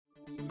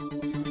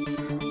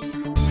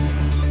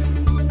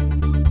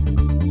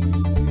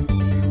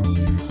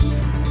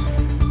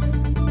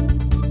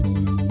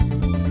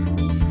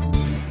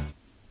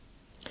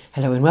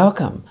Hello and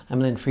welcome. I'm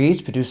Lynn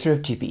Fries, producer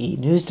of GBE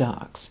News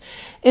Docs.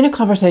 In a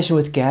conversation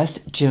with guest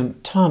Jim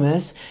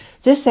Thomas,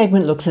 this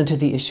segment looks into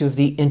the issue of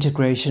the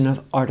integration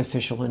of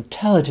artificial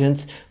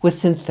intelligence with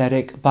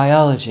synthetic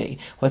biology,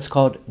 what's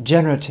called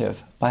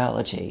generative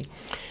biology.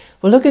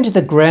 We'll look into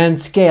the grand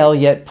scale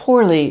yet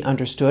poorly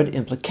understood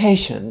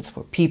implications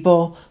for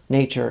people,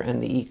 nature,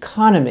 and the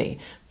economy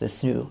of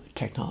this new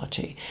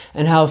technology,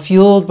 and how,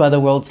 fueled by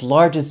the world's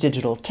largest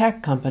digital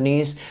tech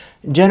companies,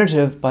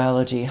 generative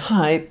biology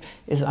hype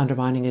is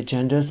undermining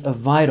agendas of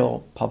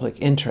vital public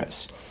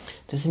interest.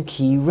 This in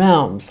key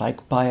realms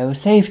like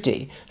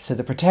biosafety, so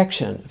the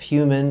protection of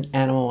human,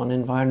 animal, and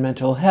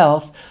environmental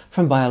health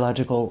from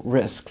biological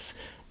risks,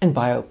 and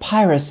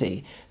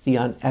biopiracy, the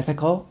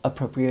unethical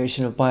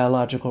appropriation of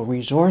biological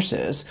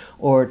resources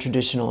or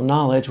traditional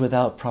knowledge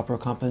without proper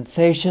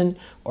compensation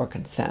or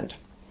consent.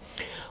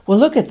 We'll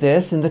look at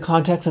this in the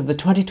context of the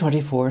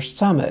 2024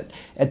 summit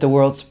at the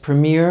world's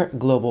premier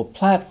global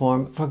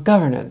platform for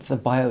governance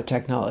of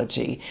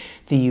biotechnology,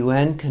 the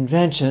UN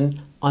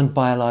Convention on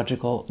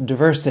Biological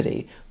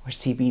Diversity, or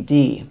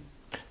CBD.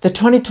 The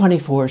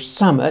 2024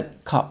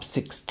 summit,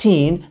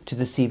 COP16, to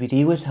the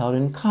CBD was held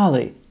in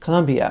Cali,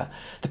 Colombia.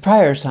 The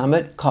prior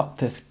summit,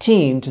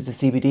 COP15, to the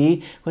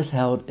CBD was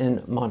held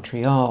in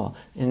Montreal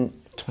in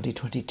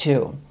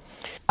 2022.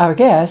 Our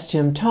guest,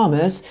 Jim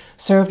Thomas,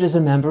 served as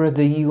a member of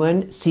the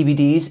UN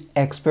CBD's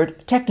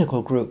expert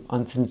technical group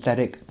on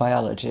synthetic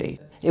biology.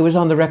 It was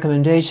on the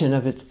recommendation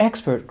of its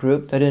expert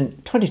group that in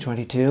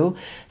 2022,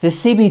 the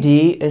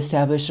CBD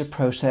established a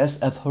process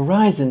of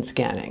horizon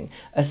scanning,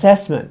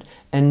 assessment,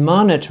 and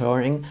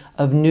monitoring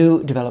of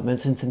new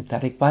developments in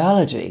synthetic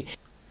biology.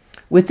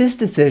 With this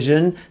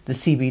decision, the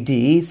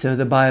CBD, so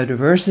the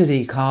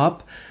Biodiversity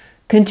COP,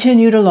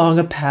 continued along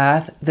a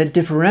path that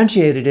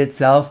differentiated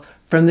itself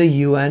from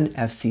the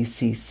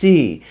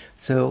UNFCCC,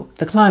 so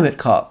the Climate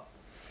COP,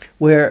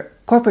 where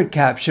corporate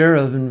capture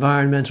of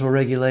environmental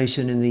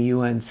regulation in the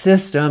UN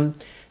system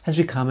has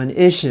become an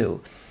issue.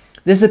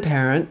 This is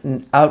apparent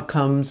in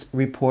outcomes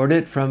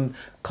reported from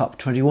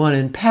COP21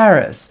 in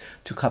Paris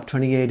to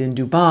COP28 in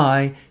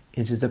Dubai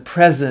into the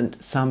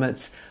present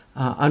summits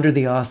under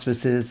the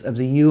auspices of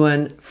the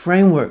UN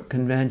Framework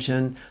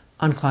Convention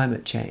on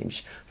Climate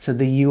Change, so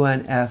the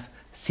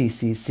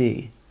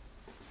UNFCCC.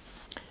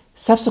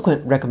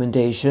 Subsequent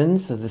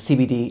recommendations of the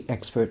CBD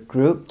expert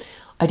group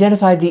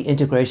identified the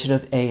integration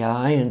of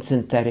AI and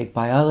synthetic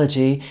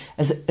biology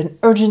as an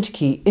urgent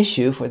key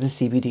issue for the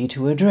CBD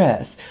to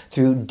address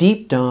through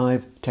deep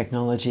dive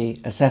technology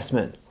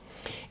assessment.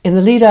 In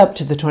the lead up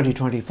to the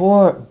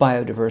 2024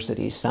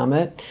 Biodiversity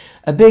Summit,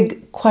 a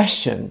big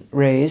question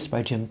raised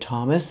by Jim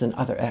Thomas and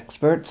other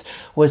experts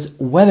was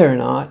whether or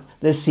not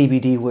the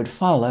CBD would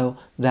follow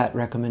that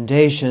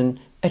recommendation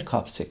at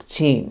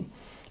COP16.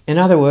 In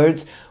other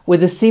words,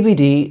 would the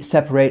CBD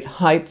separate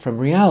hype from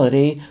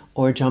reality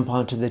or jump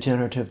onto the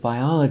generative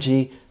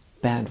biology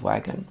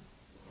bandwagon?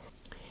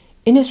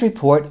 In his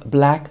report,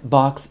 Black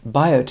Box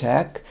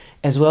Biotech,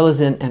 as well as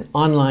in an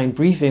online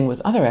briefing with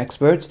other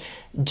experts,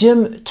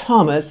 Jim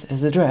Thomas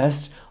has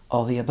addressed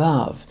all the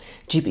above.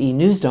 GBE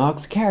News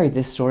Docs carried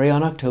this story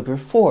on October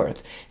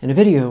 4th in a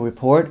video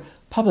report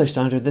published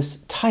under this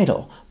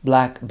title,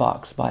 Black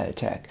Box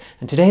Biotech.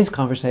 And today's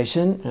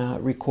conversation,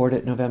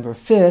 recorded November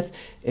 5th,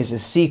 is a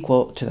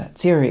sequel to that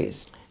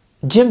series.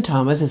 Jim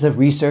Thomas is a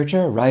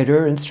researcher,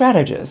 writer, and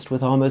strategist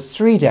with almost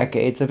 3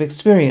 decades of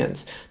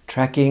experience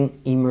tracking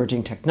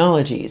emerging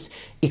technologies,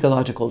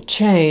 ecological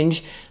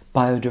change,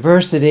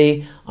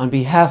 biodiversity on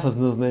behalf of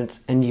movements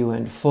and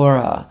UN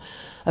fora.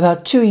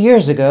 About 2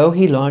 years ago,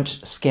 he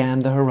launched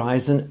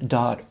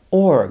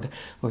scanthehorizon.org,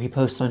 where he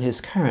posts on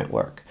his current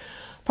work.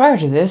 Prior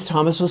to this,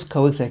 Thomas was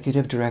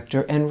co-executive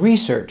director and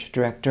research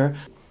director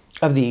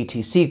of the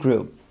ETC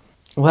Group.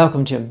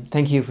 Welcome, Jim.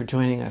 Thank you for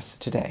joining us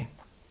today.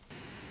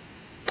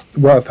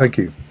 Well, thank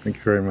you. Thank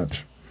you very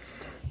much.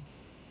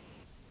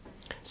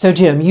 So,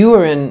 Jim, you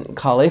were in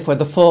Cali for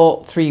the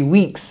full 3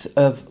 weeks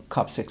of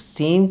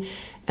COP16,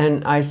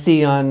 and I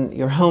see on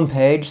your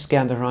homepage,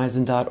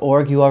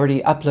 scanthehorizon.org, you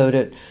already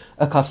uploaded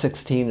a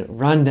COP16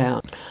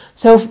 rundown.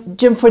 So,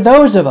 Jim, for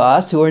those of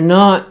us who are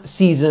not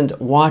seasoned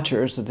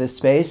watchers of this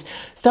space,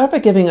 start by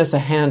giving us a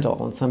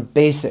handle on some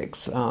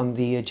basics on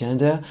the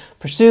agenda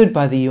pursued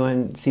by the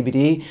UN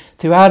CBD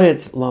throughout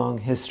its long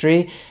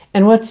history,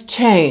 and what's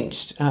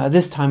changed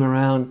this time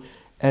around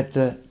at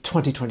the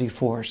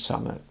 2024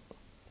 summit.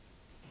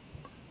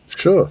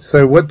 Sure.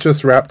 So what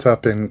just wrapped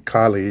up in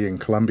Cali in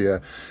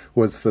Colombia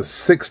was the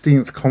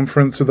 16th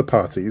Conference of the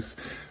Parties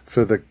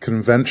for the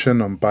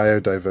Convention on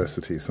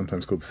Biodiversity,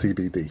 sometimes called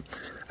CBD.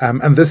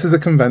 And this is a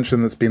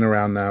convention that's been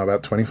around now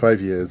about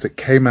 25 years. It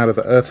came out of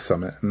the Earth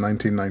Summit in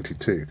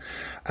 1992.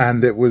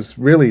 And it was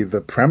really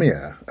the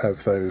premiere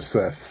of those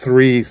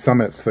 3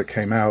 summits that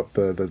came out,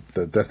 the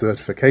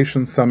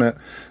Desertification Summit,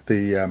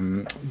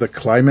 the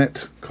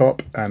Climate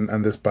COP,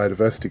 and this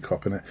Biodiversity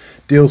COP. And it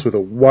deals with a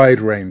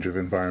wide range of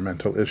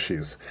environmental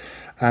issues.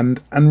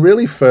 And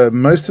really for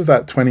most of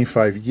that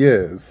 25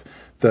 years,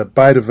 the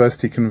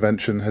Biodiversity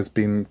Convention has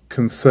been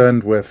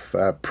concerned with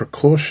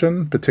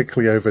precaution,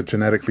 particularly over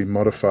genetically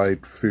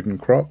modified food and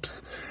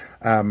crops.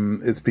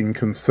 It's been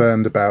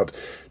concerned about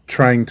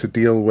trying to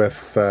deal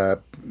with,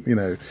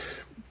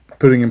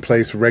 putting in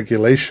place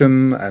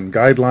regulation and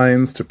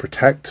guidelines to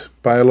protect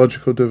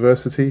biological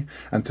diversity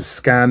and to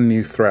scan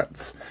new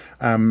threats.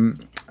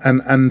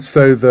 And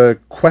so the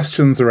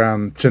questions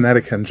around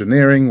genetic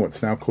engineering,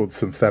 what's now called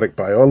synthetic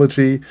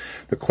biology,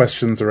 the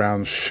questions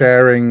around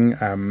sharing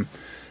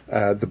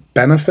the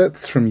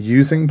benefits from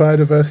using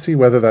biodiversity,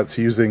 whether that's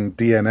using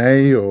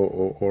DNA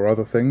or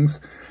other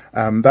things,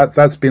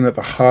 that's been at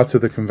the heart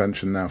of the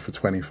convention now for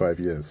 25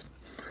 years.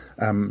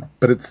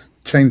 But it's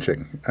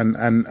changing,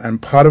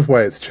 and part of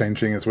why it's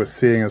changing is we're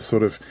seeing a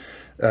sort of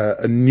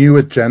a new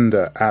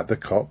agenda at the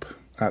COP,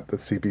 at the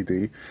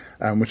CBD,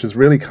 which has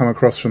really come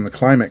across from the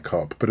climate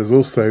COP, but is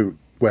also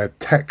where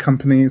tech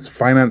companies,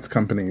 finance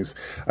companies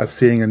are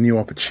seeing a new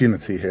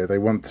opportunity here. They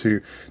want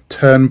to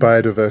turn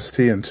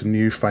biodiversity into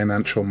new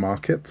financial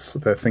markets.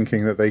 They're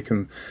thinking that they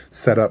can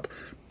set up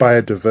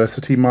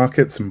biodiversity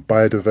markets and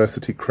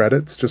biodiversity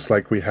credits, just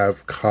like we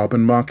have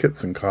carbon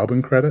markets and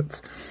carbon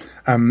credits.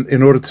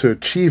 In order to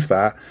achieve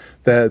that,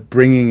 they're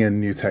bringing in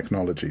new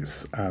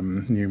technologies,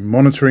 new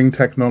monitoring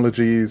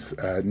technologies,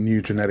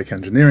 new genetic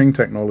engineering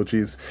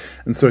technologies.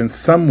 And so in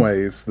some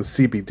ways, the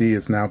CBD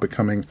is now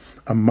becoming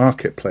a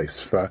marketplace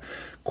for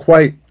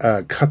quite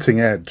cutting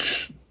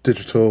edge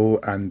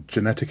digital and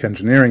genetic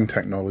engineering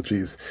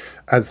technologies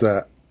as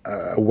a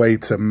way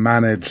to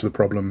manage the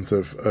problems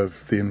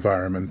of the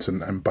environment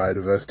and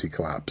biodiversity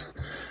collapse.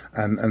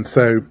 And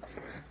so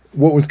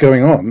what was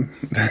going on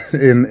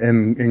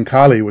in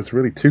Cali was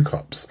really two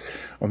COPs.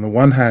 On the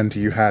one hand,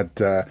 you had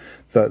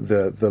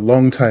the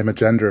long-time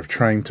agenda of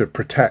trying to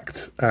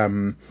protect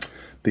the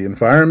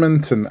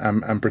environment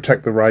and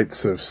protect the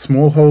rights of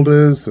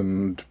smallholders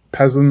and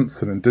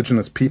peasants and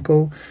indigenous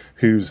people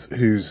whose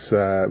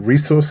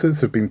resources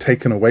have been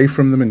taken away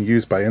from them and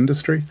used by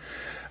industry.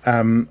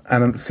 And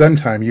at the same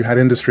time, you had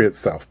industry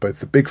itself, both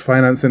the big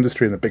finance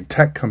industry and the big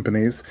tech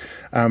companies,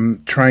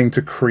 trying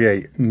to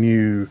create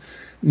new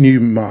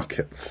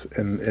markets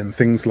in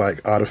things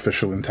like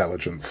artificial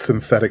intelligence,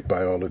 synthetic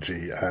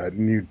biology,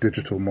 new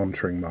digital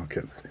monitoring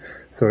markets.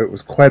 So it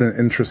was quite an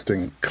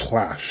interesting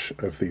clash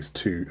of these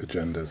two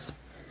agendas.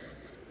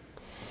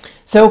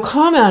 So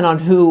comment on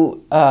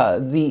who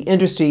the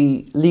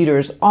industry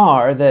leaders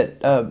are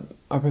that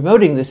are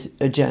promoting this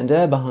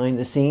agenda behind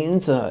the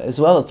scenes, as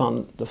well as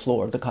on the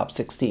floor of the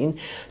COP16.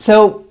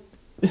 So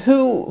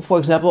who, for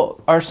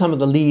example, are some of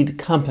the lead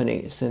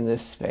companies in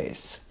this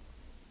space?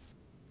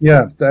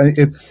 Yeah,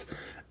 it's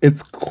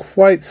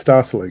quite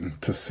startling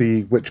to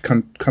see which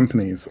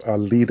companies are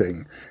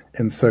leading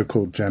in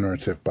so-called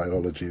generative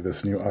biology,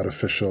 this new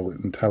artificial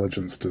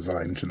intelligence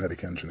design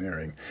genetic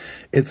engineering.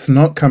 It's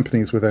not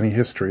companies with any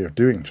history of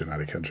doing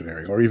genetic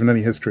engineering or even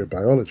any history of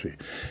biology.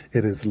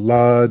 It is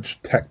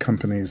large tech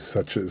companies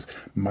such as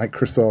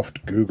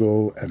Microsoft,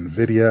 Google,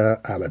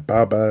 Nvidia,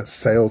 Alibaba,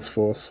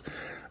 Salesforce.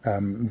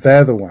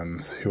 They're the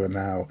ones who are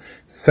now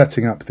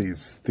setting up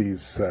these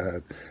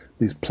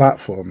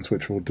platforms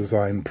which will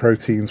design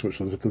proteins, which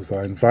will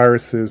design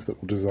viruses,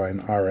 that will design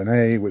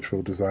RNA, which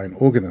will design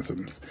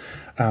organisms,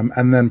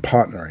 and then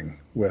partnering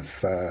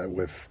with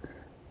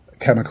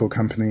chemical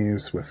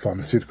companies, with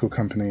pharmaceutical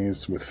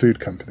companies, with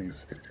food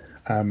companies.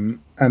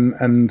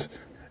 And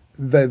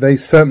they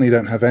certainly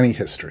don't have any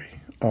history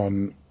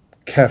on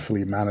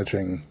carefully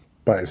managing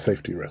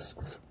biosafety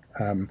risks.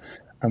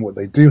 And what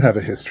they do have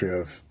a history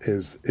of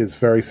is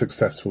very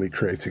successfully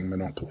creating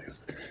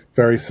monopolies,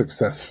 very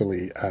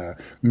successfully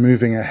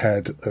moving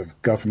ahead of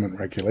government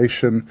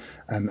regulation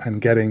and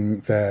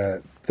getting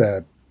their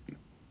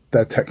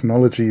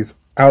technologies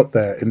out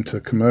there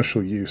into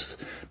commercial use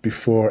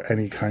before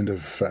any kind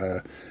of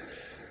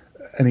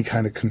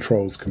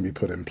controls can be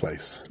put in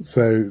place.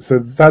 So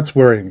that's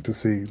worrying to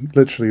see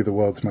literally the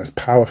world's most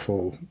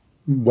powerful,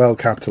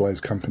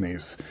 well-capitalized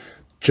companies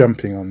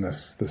jumping on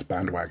this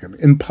bandwagon.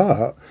 In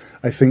part,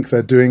 I think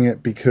they're doing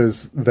it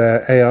because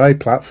their AI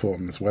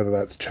platforms, whether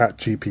that's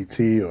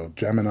ChatGPT or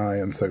Gemini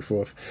and so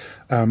forth,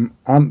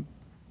 aren't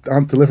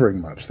delivering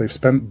much. They've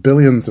spent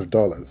billions of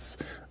dollars,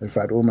 in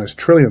fact almost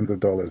trillions of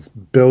dollars,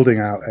 building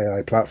out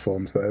AI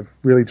platforms that have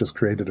really just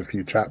created a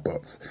few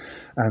chatbots.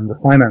 And the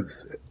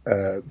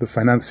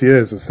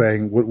financiers are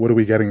saying, what are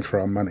we getting for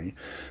our money?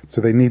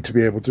 So they need to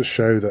be able to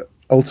show that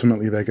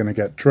ultimately they're going to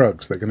get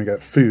drugs, they're going to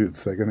get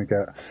foods, they're going to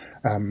get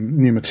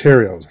new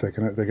materials, they're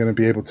going to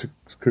be able to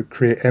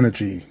create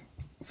energy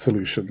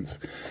solutions.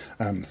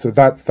 So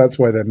that's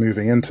why they're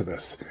moving into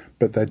this,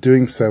 but they're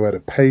doing so at a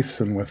pace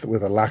and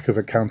with a lack of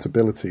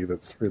accountability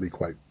that's really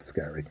quite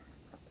scary.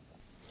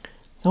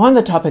 Now, on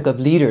the topic of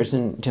leaders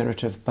in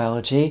generative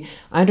biology,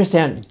 I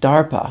understand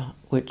DARPA,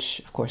 which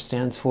of course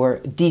stands for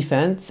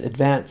Defense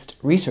Advanced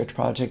Research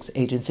Projects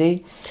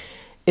Agency,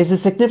 is a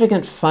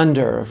significant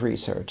funder of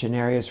research in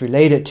areas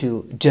related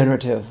to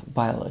generative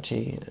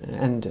biology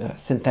and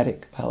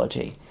synthetic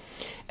biology.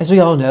 As we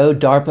all know,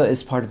 DARPA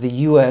is part of the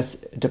U.S.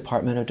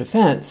 Department of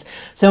Defense.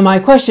 So my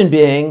question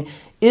being,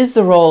 is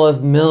the role of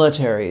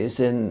militaries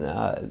in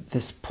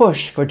this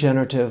push for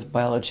generative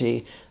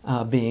biology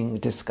being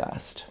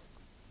discussed?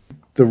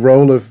 The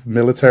role of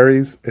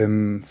militaries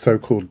in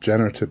so-called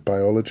generative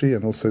biology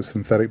and also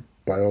synthetic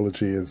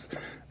biology is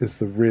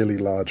the really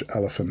large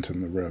elephant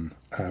in the room.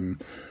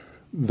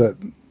 That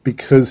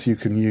because you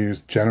can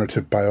use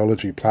generative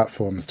biology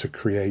platforms to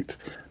create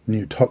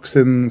new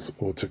toxins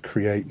or to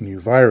create new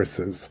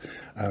viruses,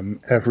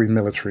 every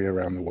military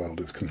around the world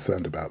is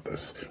concerned about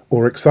this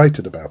or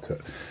excited about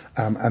it.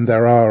 And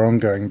there are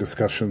ongoing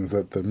discussions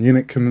at the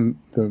Munich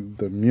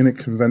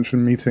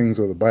Convention meetings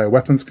or the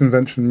Bioweapons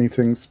Convention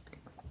meetings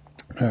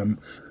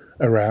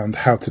around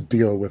how to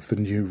deal with the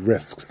new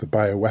risks, the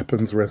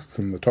bioweapons risks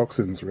and the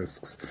toxins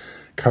risks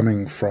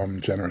coming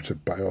from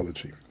generative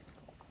biology.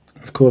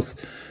 Of course,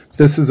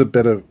 this is a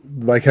bit of,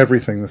 like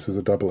everything, this is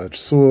a double-edged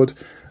sword.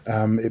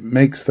 It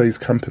makes these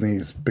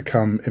companies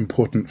become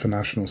important for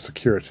national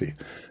security,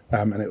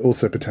 and it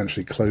also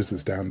potentially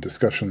closes down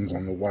discussions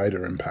on the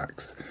wider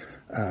impacts,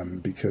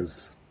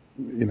 because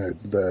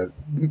the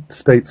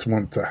states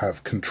want to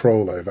have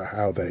control over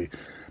how they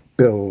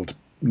build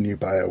new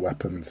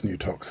bioweapons, new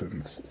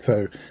toxins.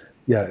 So,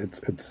 yeah,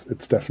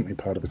 it's definitely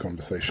part of the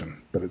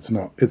conversation, but it's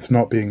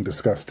not being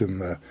discussed in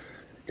the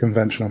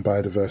Convention on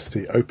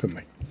Biodiversity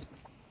openly.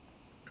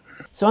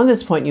 So on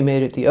this point you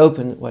made at the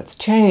Open, what's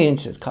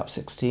changed at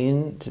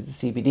COP16 to the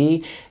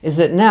CBD is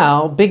that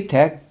now big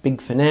tech,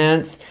 big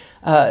finance,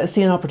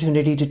 see an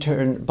opportunity to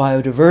turn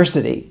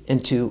biodiversity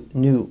into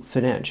new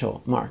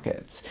financial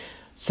markets.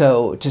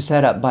 So to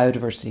set up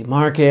biodiversity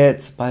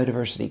markets,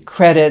 biodiversity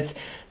credits,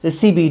 the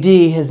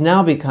CBD has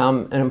now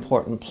become an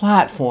important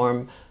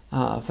platform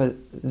for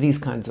these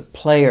kinds of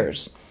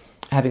players.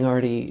 Having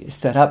already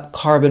set up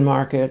carbon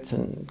markets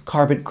and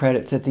carbon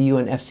credits at the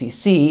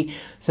UNFCCC,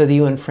 so the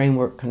UN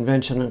Framework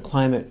Convention on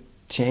Climate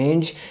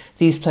Change,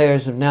 these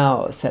players have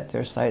now set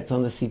their sights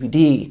on the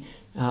CBD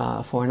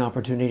for an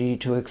opportunity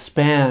to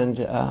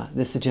expand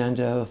this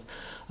agenda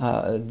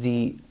of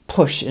the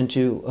push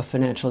into a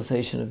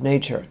financialization of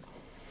nature.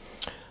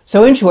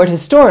 So in short,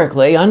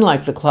 historically,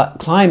 unlike the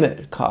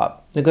climate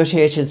COP,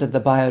 negotiations at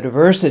the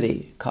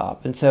biodiversity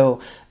COP, and so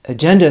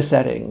agenda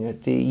setting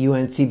at the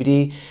UN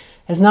CBD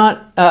has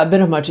not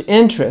been of much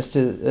interest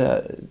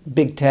to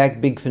big tech,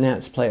 big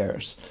finance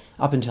players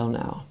up until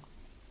now.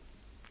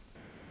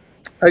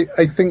 I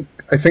think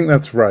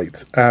that's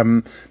right.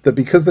 That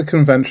because the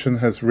convention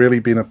has really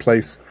been a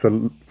place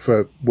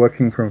for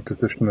working from a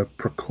position of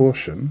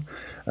precaution,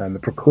 and the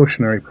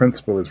precautionary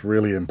principle is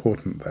really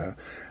important there.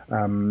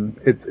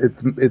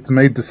 It's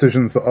made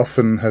decisions that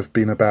often have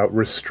been about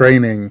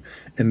restraining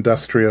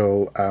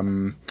industrial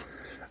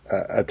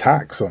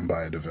attacks on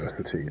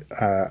biodiversity,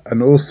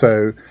 and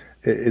also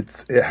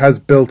it has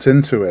built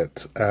into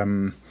it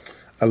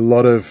a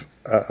lot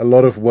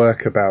of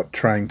work about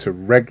trying to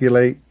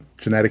regulate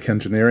genetic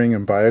engineering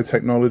and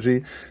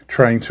biotechnology,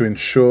 trying to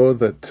ensure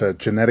that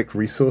genetic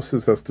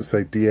resources, that's to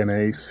say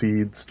DNA,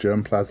 seeds,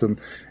 germplasm,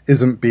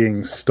 isn't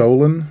being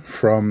stolen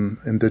from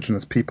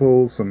indigenous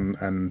peoples and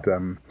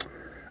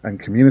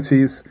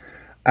communities,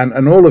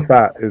 and all of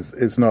that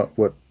is not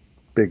what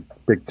big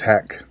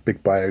tech,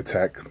 big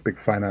biotech, big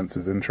finance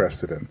is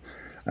interested in.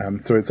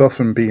 So it's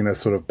often been a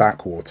sort of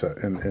backwater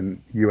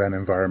in UN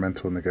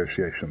environmental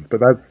negotiations,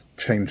 but that's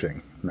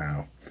changing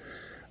now.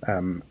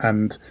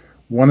 And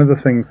one of the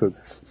things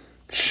that's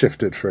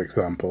shifted, for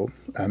example,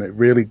 and it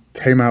really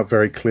came out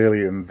very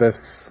clearly in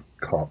this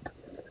COP,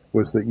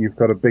 was that you've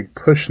got a big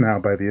push now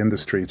by the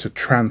industry to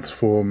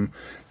transform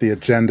the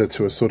agenda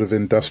to a sort of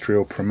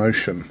industrial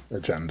promotion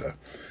agenda,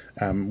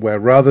 where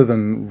rather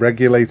than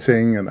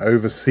regulating and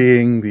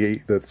overseeing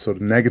the sort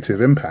of negative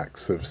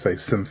impacts of, say,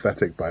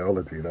 synthetic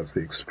biology, that's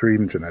the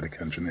extreme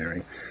genetic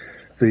engineering,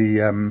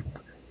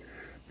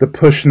 the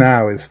push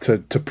now is to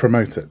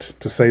promote it,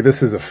 to say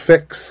this is a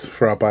fix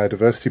for our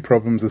biodiversity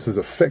problems, this is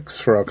a fix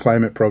for our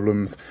climate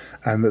problems,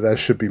 and that there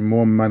should be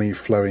more money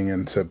flowing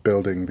into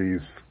building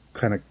these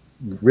kind of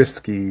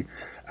risky,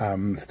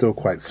 still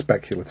quite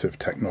speculative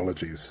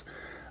technologies,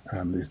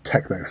 these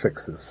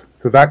technofixes.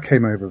 So that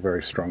came over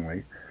very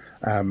strongly,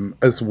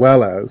 as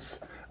well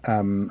as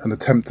an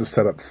attempt to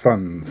set up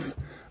funds.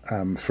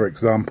 For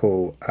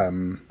example,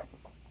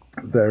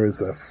 there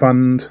is a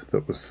fund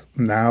that was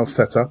now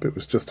set up, it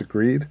was just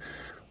agreed,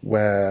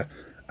 where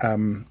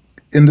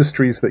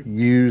industries that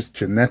use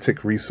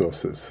genetic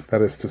resources,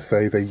 that is to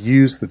say, they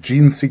use the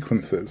gene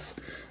sequences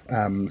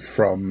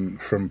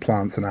from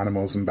plants and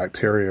animals and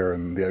bacteria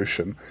and the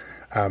ocean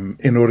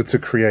in order to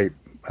create,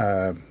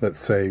 let's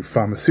say,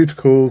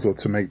 pharmaceuticals or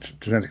to make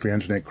genetically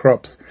engineered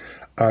crops,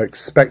 are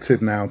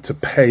expected now to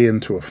pay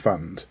into a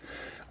fund.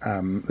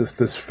 There's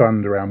this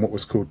fund around what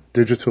was called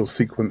digital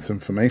sequence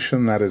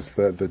information. That is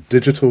the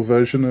digital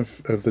version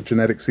of the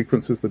genetic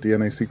sequences, the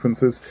DNA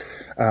sequences,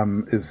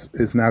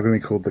 is now going to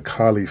be called the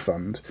Kali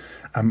Fund.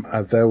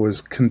 There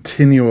was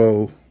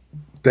continual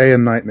day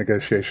and night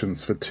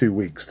negotiations for 2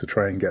 weeks to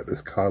try and get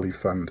this Kali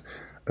Fund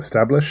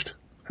established,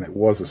 and it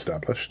was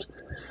established.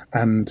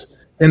 And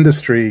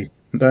industry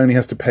not only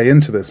has to pay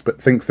into this, but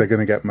thinks they're going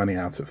to get money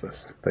out of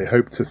this. They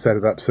hope to set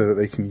it up so that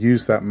they can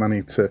use that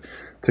money to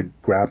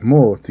grab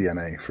more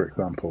DNA, for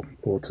example,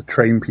 or to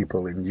train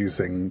people in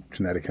using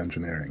genetic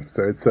engineering.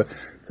 So it's a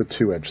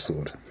two-edged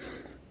sword.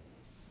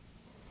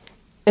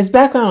 As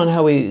background on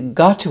how we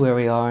got to where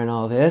we are in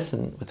all this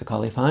and with the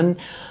Collie Fund,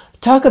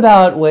 talk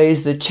about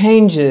ways the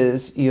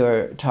changes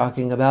you're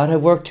talking about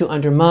have worked to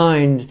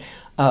undermine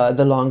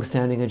the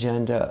long-standing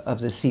agenda of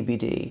the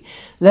CBD.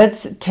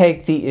 Let's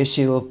take the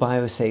issue of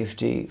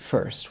biosafety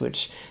first,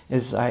 which,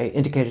 as I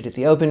indicated at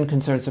the open,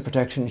 concerns the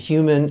protection of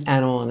human,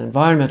 animal, and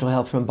environmental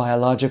health from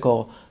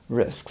biological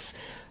risks.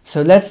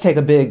 So let's take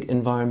a big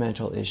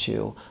environmental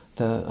issue,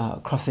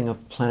 the crossing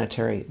of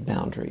planetary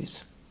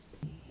boundaries.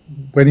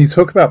 When you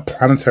talk about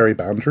planetary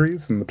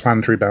boundaries and the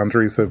planetary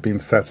boundaries that have been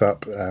set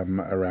up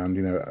around,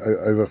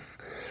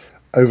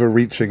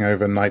 overreaching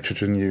over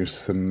nitrogen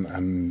use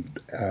and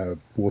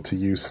water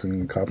use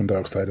and carbon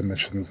dioxide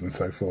emissions and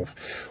so forth,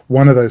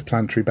 one of those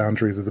planetary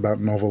boundaries is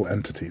about novel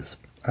entities.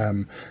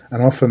 And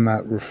often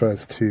that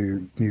refers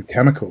to new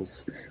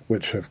chemicals,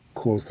 which have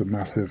caused a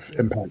massive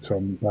impact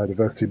on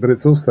biodiversity, but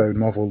it's also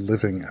novel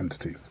living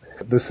entities.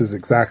 This is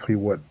exactly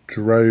what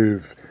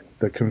drove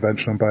the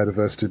Convention on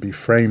Biodiversity to be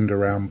framed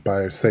around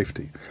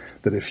biosafety,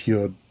 that if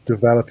you're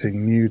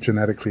developing new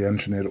genetically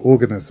engineered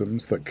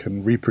organisms that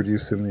can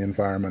reproduce in the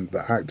environment,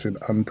 that act in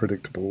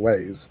unpredictable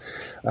ways,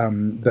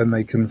 then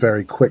they can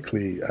very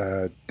quickly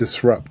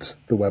disrupt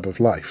the web of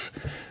life.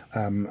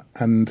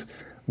 And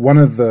one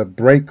of the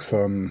breaks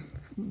on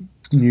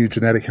new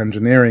genetic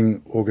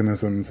engineering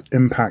organisms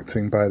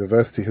impacting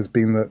biodiversity has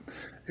been that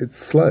it's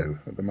slow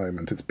at the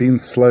moment. It's been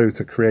slow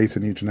to create a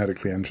new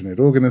genetically engineered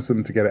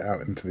organism, to get it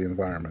out into the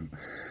environment.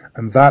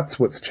 And that's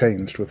what's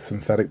changed with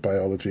synthetic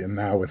biology and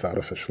now with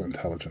artificial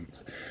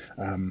intelligence.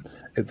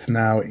 It's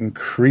now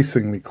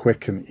increasingly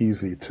quick and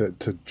easy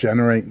to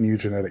generate new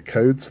genetic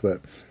codes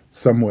that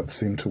somewhat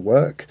seem to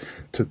work,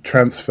 to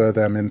transfer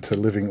them into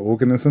living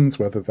organisms,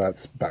 whether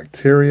that's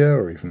bacteria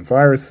or even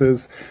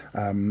viruses,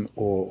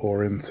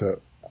 or into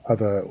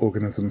other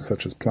organisms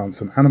such as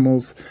plants and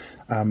animals.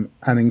 And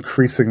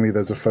increasingly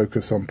there's a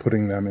focus on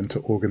putting them into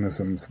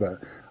organisms that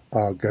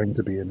are going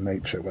to be in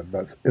nature, whether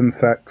that's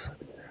insects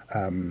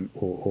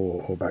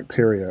or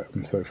bacteria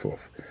and so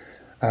forth.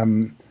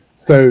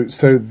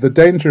 So the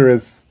danger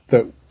is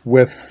that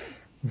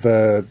with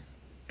the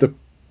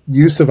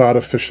use of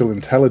artificial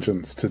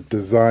intelligence to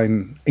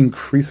design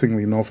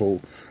increasingly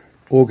novel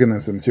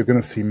organisms, you're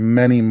going to see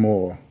many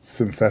more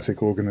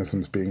synthetic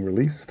organisms being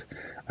released,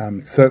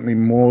 certainly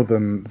more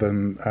than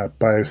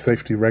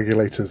biosafety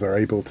regulators are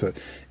able to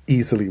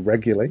easily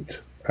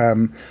regulate.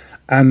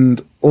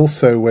 And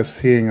also we're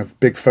seeing a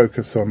big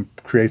focus on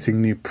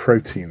creating new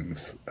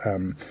proteins,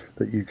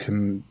 that you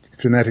can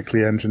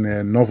genetically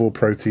engineer novel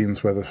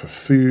proteins, whether for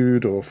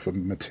food or for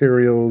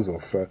materials or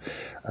for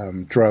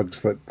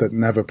drugs that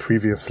never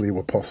previously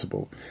were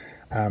possible.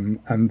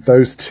 And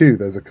those too,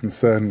 there's a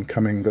concern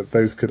coming that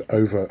those could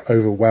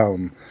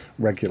overwhelm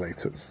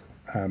regulators,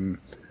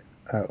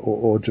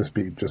 or just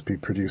be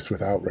produced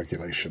without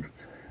regulation.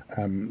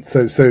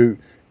 So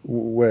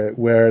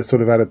we're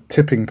sort of at a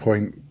tipping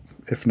point,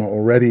 if not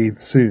already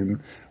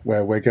soon,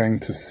 where we're going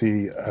to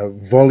see a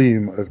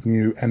volume of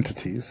new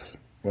entities,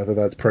 whether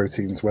that's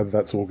proteins, whether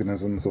that's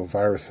organisms or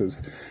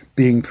viruses,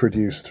 being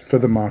produced for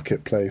the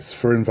marketplace,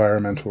 for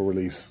environmental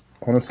release,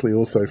 honestly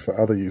also for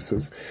other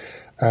uses,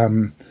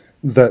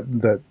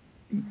 that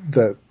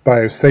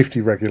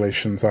biosafety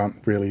regulations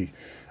aren't really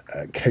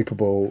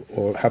capable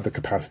or have the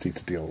capacity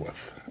to deal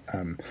with.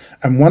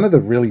 And one of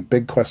the really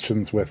big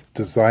questions with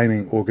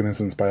designing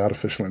organisms by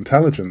artificial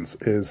intelligence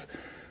is,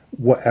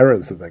 what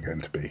errors are there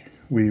going to be?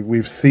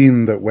 We've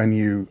seen that when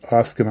you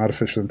ask an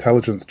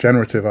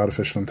generative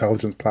artificial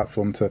intelligence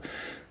platform to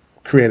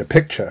create a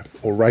picture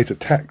or write a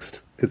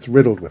text, it's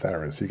riddled with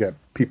errors. You get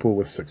people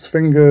with 6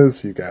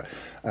 fingers, you get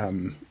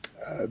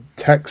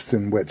texts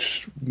in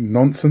which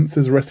nonsense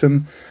is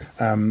written.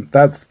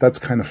 That's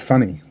kind of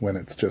funny when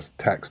it's just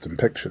text and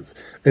pictures.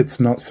 It's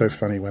not so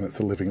funny when it's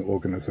a living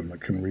organism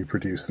that can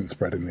reproduce and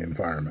spread in the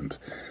environment.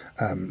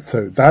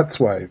 So that's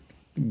why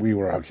we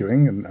were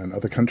arguing, and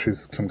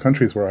some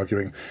countries were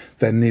arguing,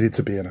 there needed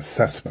to be an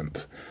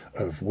assessment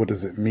of what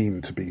does it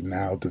mean to be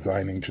now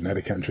designing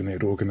genetic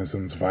engineered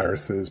organisms,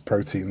 viruses,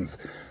 proteins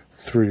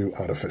through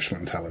artificial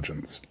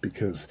intelligence,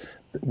 because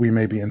we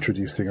may be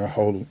introducing a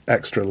whole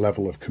extra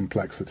level of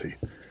complexity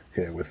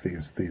here with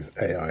these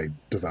AI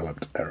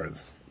developed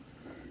errors.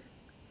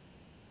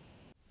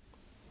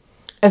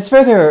 As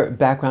further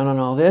background on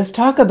all this,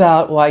 talk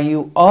about why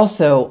you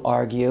also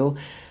argue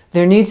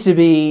there needs to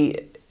be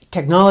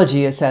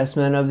technology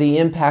assessment of the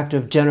impact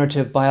of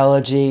generative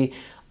biology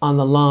on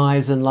the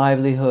lives and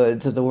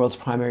livelihoods of the world's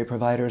primary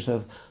providers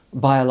of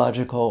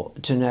biological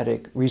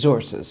genetic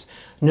resources,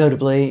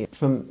 notably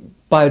from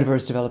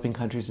biodiverse developing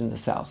countries in the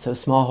South. So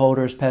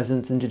smallholders,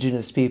 peasants,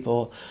 indigenous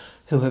people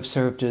who have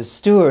served as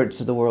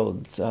stewards of the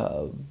world's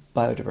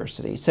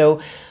biodiversity. So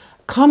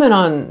comment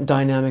on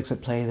dynamics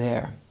at play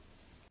there.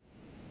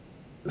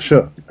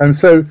 Sure. And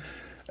so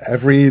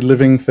Every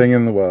living thing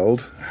in the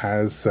world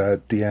has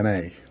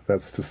DNA.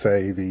 That's to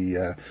say,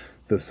 the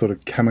sort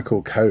of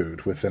chemical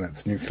code within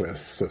its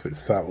nucleus of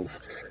its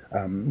cells,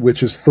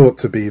 which is thought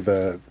to be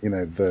the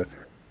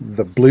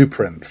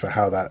blueprint for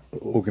how that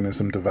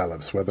organism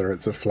develops, whether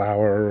it's a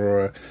flower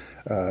or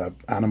a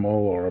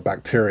animal or a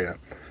bacteria.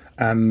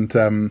 And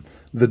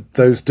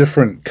those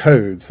different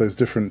codes, those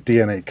different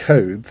DNA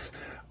codes,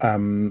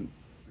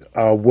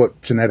 are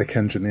what genetic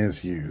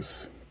engineers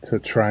use to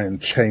try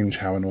and change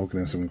how an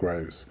organism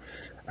grows,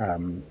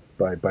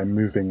 by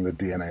moving the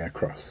DNA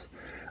across.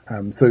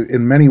 So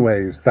in many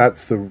ways,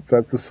 that's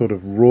the sort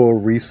of raw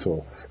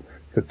resource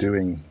for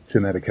doing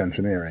genetic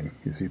engineering.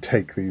 Is you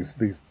take these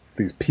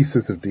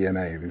pieces of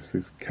DNA,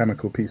 these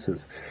chemical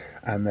pieces,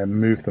 and then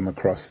move them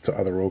across to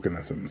other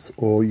organisms,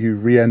 or you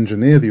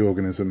re-engineer the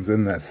organisms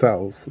in their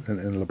cells in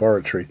a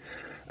laboratory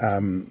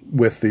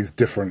with these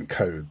different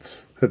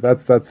codes.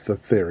 That's the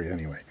theory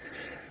anyway.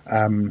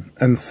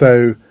 And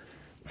so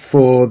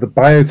for the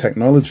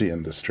biotechnology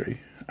industry,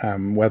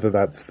 whether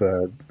that's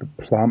the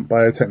plant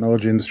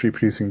biotechnology industry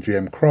producing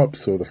GM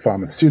crops or the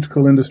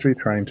pharmaceutical industry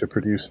trying to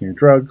produce new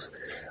drugs,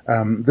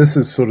 this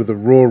is sort of the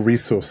raw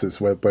resources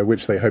by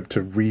which they hope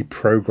to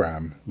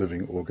reprogram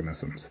living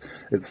organisms.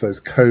 It's those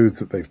codes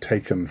that they've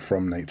taken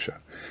from nature.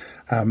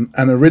 And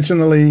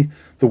originally,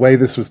 the way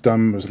this was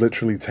done was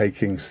literally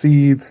taking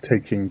seeds,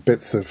 taking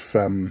bits of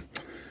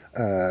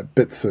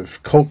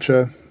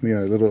culture,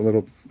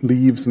 little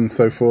leaves and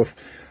so forth,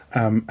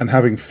 and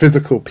having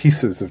physical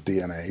pieces of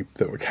DNA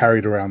that were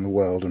carried around the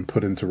world and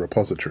put into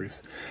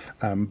repositories.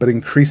 But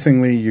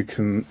increasingly, you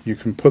can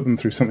put them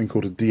through something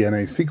called a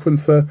DNA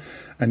sequencer,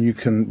 and you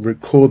can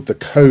record the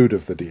code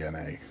of the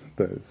DNA.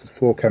 There's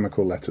 4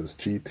 chemical letters,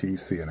 G, T,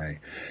 C, and A.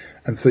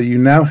 And so you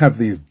now have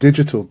these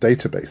digital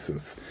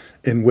databases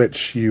in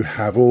which you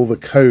have all the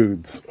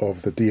codes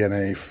of the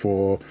DNA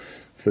for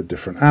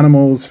different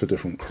animals, for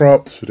different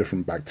crops, for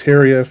different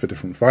bacteria, for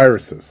different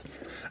viruses.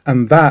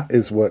 And that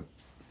is what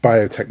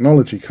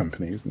biotechnology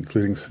companies,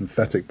 including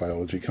synthetic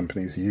biology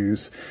companies,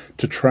 use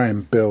to try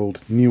and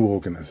build new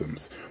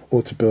organisms,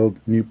 or to build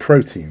new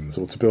proteins,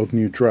 or to build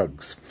new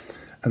drugs.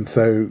 And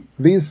so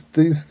these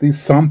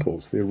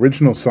samples, the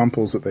original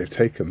samples that they've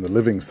taken, the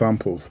living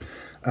samples,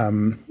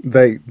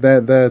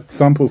 they're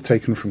samples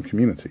taken from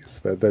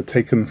communities. They're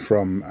taken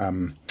from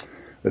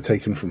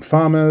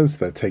farmers.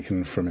 They're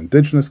taken from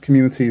indigenous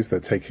communities. They're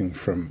taken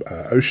from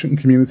ocean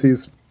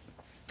communities.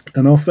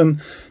 And often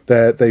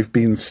they've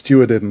been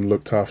stewarded and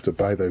looked after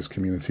by those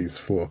communities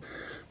for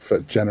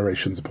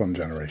generations upon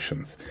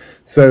generations.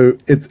 So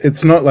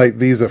it's not like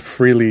these are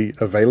freely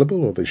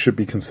available, or they should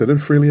be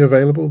considered freely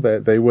available.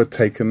 They were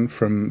taken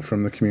from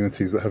the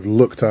communities that have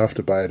looked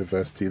after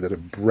biodiversity, that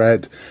have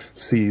bred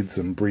seeds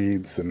and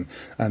breeds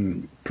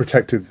and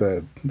protected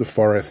the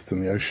forest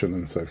and the ocean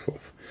and so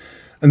forth.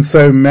 And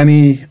so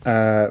many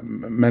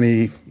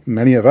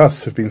of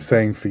us have been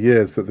saying for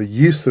years that the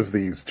use of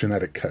these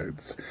genetic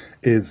codes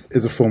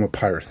is a form of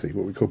piracy,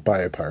 what we call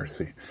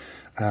biopiracy,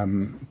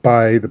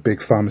 by the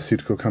big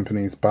pharmaceutical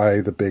companies,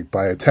 by the big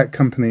biotech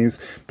companies,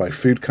 by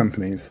food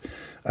companies,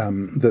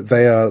 that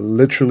they are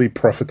literally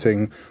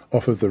profiting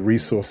off of the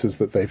resources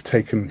that they've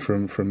taken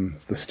from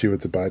the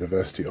stewards of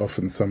biodiversity,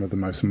 often some of the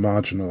most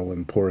marginal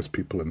and poorest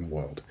people in the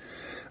world.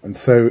 And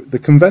so the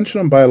Convention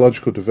on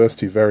Biological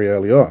Diversity very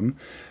early on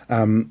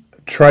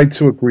tried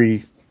to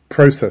agree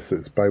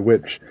processes by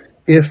which,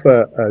 if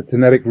a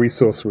genetic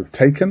resource was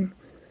taken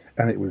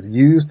and it was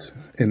used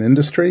in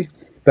industry,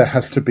 there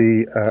has to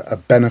be a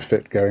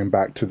benefit going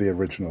back to the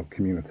original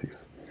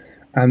communities.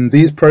 And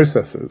these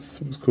processes,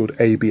 it was called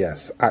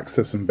ABS,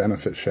 access and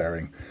benefit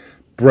sharing,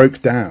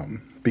 broke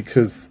down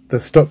because there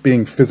stopped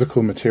being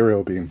physical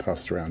material being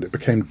passed around. It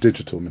became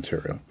digital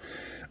material.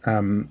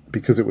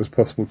 Because it was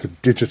possible to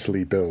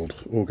digitally build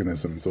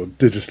organisms or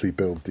digitally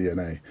build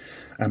DNA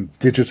and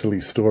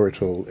digitally store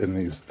it all in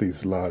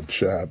these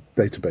large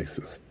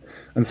databases.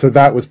 And so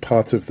that was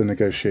part of the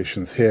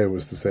negotiations here,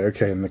 was to say,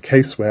 okay, in the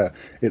case where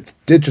it's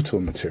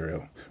digital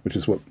material, which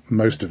is what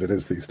most of it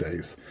is these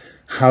days,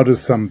 how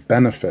does some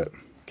benefit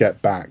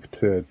get back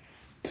to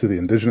the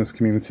indigenous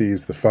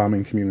communities, the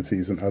farming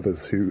communities, and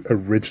others who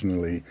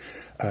originally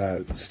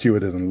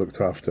stewarded and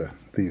looked after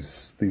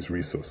these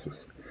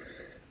resources?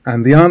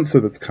 And the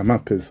answer that's come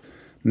up is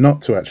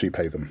not to actually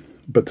pay them,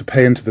 but to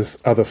pay into this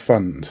other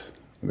fund,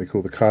 they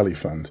call the Kali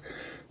Fund,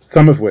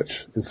 some of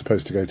which is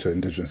supposed to go to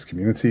indigenous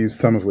communities,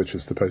 some of which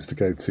is supposed to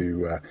go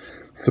to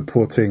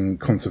supporting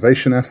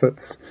conservation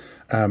efforts,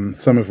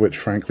 some of which,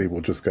 frankly, will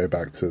just go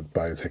back to the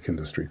biotech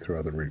industry through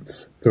other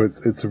routes. So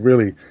it's a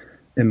really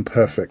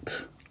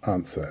imperfect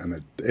answer,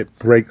 and it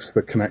breaks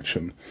the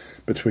connection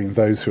between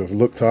those who have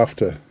looked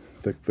after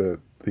the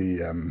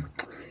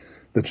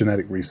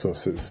genetic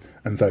resources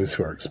and those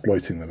who are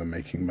exploiting them and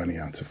making money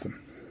out of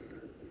them.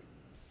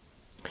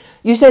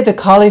 You say the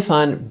Kali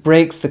Fund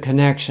breaks the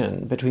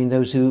connection between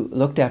those who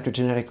looked after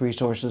genetic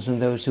resources and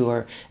those who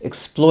are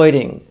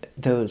exploiting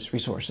those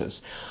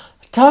resources.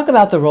 Talk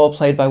about the role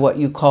played by what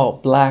you call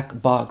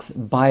black box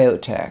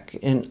biotech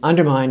in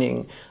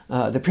undermining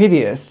the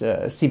previous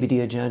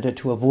CBD agenda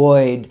to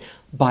avoid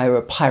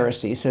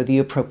biopiracy, so the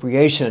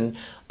appropriation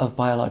of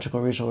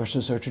biological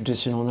resources or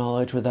traditional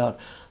knowledge without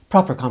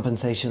proper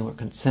compensation or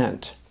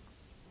consent.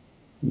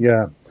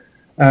 Yeah.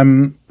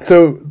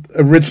 So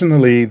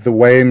originally, the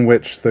way in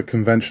which the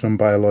Convention on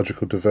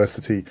Biological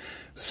Diversity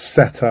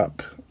set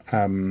up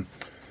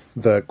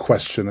the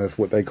question of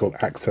what they call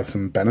access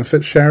and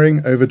benefit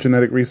sharing over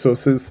genetic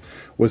resources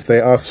was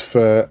they asked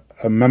for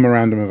a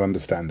memorandum of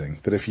understanding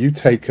that if you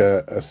take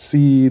a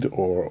seed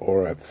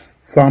or a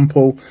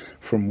sample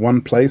from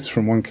one place,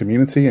 from one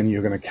community, and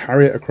you're going to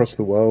carry it across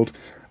the world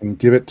and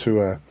give it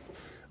to a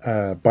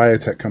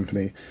biotech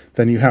company,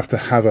 then you have to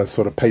have a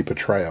sort of paper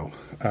trail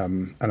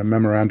and a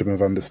memorandum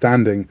of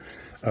understanding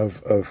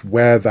of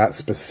where that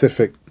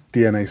specific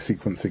DNA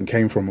sequencing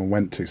came from and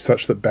went to,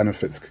 such that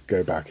benefits could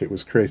go back. It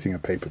was creating a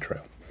paper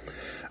trail.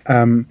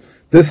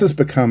 This has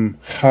become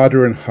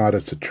harder and harder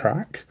to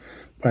track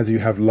as you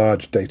have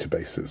large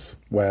databases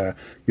where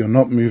you're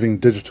not moving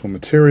digital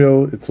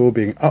material. It's all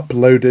being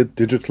uploaded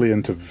digitally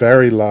into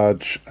very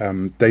large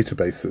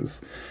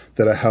databases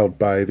that are held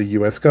by the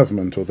US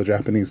government or the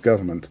Japanese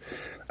government.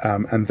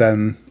 And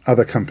then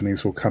other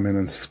companies will come in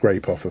and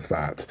scrape off of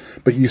that.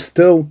 But you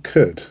still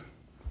could,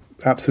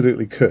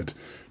 absolutely could,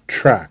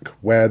 track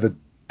where the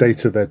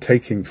data they're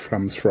taking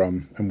comes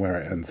from and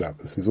where it ends up.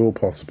 This is all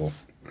possible.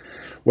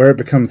 Where it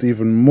becomes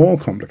even more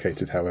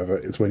complicated, however,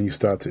 is when you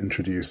start to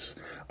introduce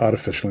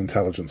artificial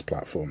intelligence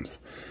platforms.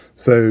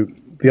 So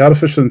the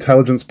artificial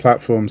intelligence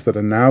platforms that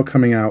are now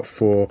coming out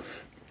for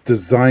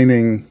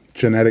designing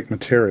genetic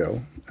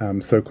material,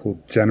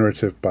 so-called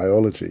generative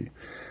biology,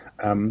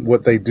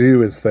 what they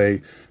do is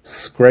they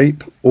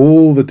scrape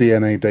all the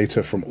DNA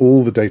data from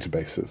all the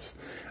databases,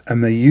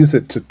 and they use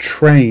it to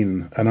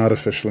train an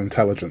artificial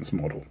intelligence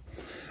model.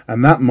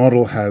 And that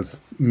model has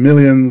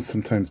millions,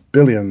 sometimes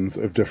billions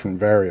of different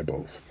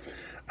variables.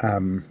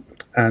 And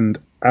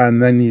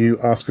then you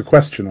ask a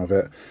question of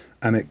it,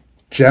 and it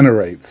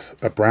generates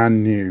a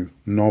brand new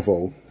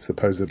novel,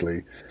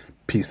 supposedly,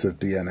 piece of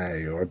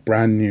DNA, or a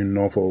brand new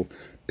novel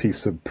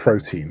piece of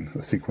protein,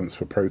 a sequence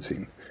for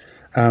protein.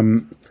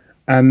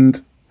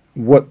 And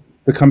what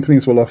the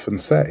companies will often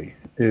say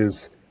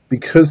is,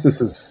 because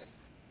this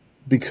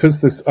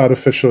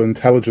artificial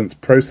intelligence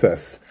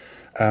process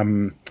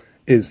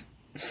is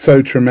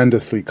so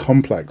tremendously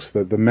complex,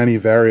 that the many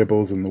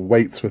variables and the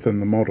weights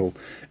within the model,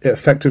 it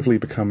effectively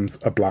becomes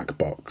a black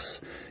box.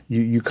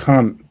 You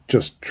can't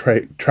just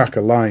track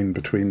a line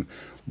between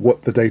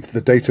what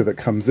the data that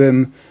comes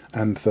in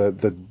and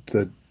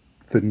the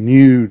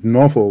new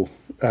novel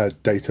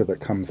data that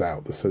comes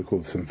out, the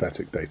so-called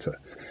synthetic data.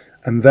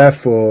 And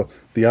therefore,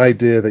 the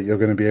idea that you're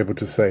going to be able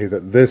to say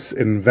that this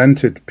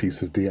invented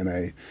piece of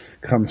DNA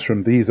comes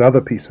from these other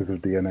pieces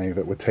of DNA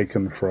that were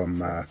taken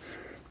from,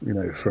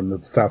 from the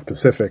South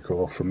Pacific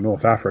or from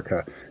North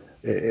Africa,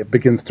 it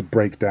begins to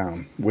break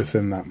down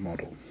within that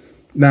model.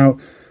 Now,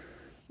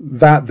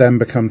 that then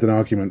becomes an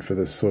argument for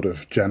this sort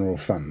of general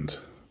fund.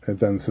 It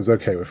then says,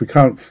 okay, if we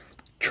can't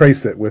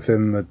trace it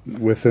within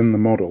the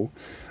model,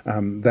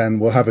 then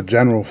we'll have a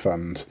general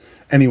fund.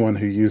 Anyone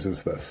who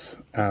uses this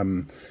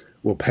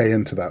will pay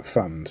into that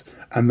fund,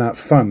 and that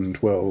fund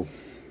will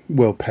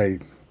pay,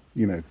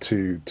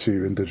 to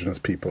indigenous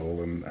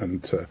people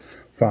and to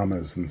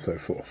farmers and so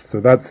forth. So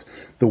that's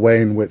the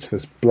way in which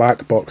this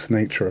black box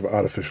nature of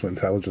artificial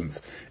intelligence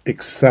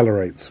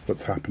accelerates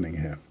what's happening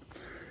here.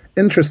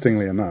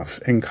 Interestingly enough,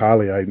 in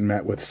Cali, I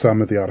met with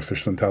some of the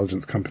artificial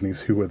intelligence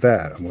companies who were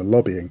there and were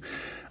lobbying,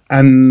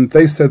 and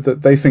they said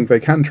that they think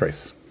they can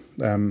trace.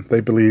 They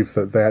believe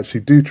that they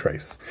actually do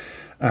trace.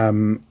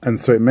 And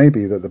so it may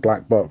be that the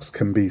black box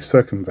can be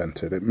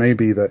circumvented. It may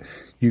be that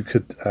you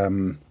could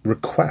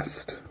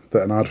request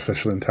that an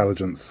artificial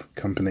intelligence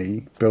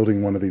company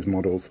building one of these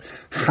models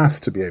has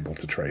to be able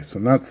to trace.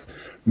 And that's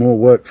more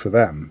work for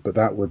them, but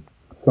that would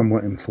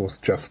somewhat enforce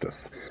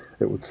justice.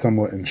 It would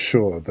somewhat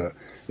ensure that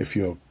if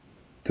you're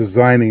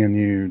designing a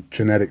new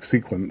genetic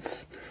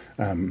sequence,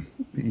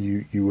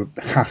 you would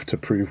have to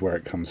prove where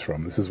it comes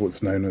from. This is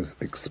what's known as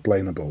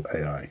explainable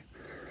AI.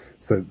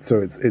 So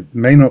it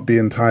may not be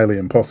entirely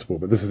impossible,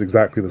 but this is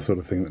exactly the sort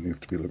of thing that needs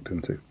to be looked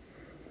into.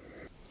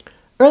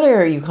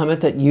 Earlier, you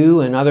comment that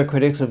you and other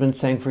critics have been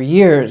saying for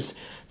years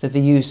that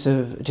the use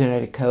of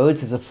genetic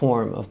codes is a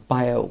form of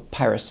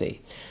biopiracy.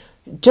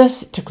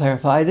 Just to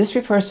clarify, this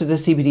refers to the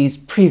CBD's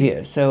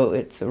previous, so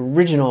its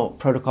original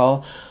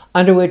protocol,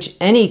 under which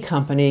any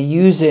company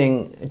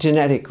using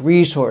genetic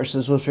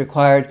resources was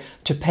required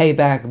to pay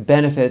back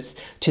benefits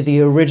to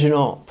the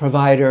original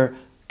provider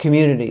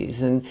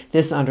communities, and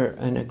this under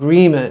an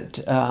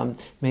agreement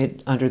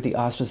made under the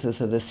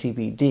auspices of the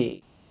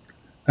CBD.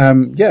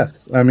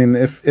 Yes, I mean,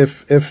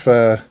 if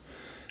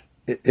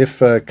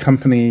a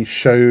company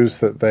shows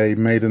that they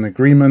made an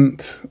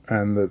agreement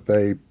and that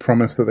they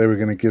promised that they were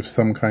going to give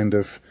some kind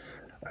of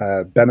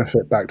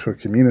benefit back to a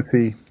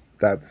community,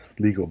 that's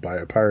legal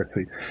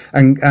biopiracy.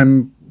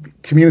 And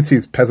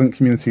communities, peasant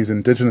communities,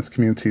 indigenous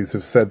communities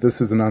have said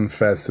this is an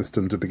unfair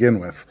system to begin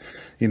with.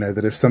 You know,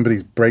 that if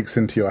somebody breaks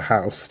into your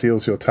house,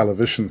 steals your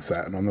television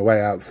set, and on the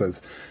way out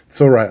says,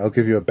 it's all right, I'll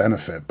give you a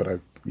benefit, but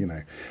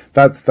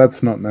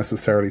that's not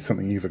necessarily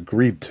something you've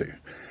agreed to.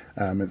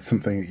 It's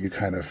something that you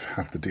kind of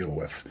have to deal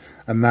with.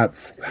 And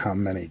that's how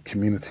many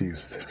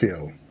communities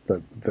feel,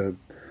 that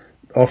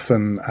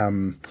often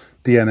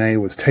DNA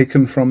was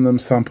taken from them,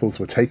 samples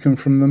were taken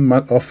from them.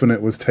 Often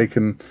it was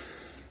taken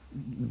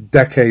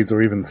decades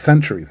or even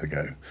centuries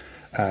ago.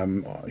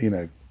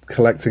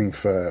 Collecting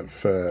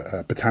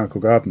for botanical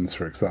gardens,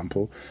 for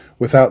example,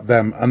 without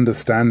them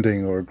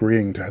understanding or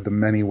agreeing to the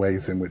many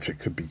ways in which it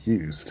could be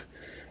used.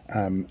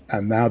 And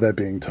now they're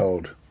being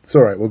told, it's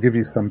all right, we'll give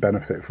you some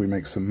benefit if we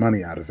make some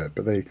money out of it,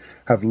 but they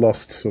have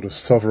lost sort of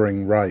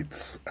sovereign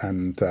rights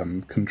and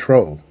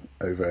control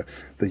over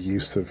the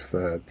use of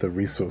the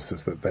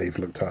resources that they've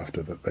looked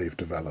after, that they've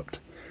developed.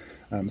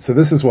 So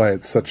this is why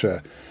it's such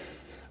a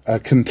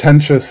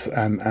contentious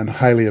and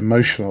highly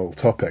emotional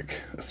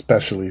topic,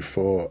 especially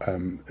for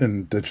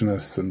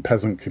indigenous and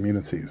peasant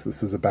communities.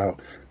 This is about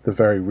the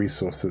very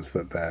resources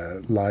that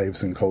their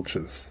lives and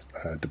cultures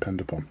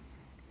depend upon.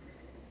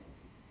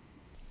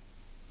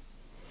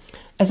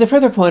 As a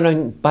further point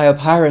on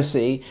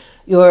biopiracy,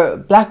 your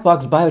Black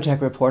Box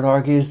Biotech report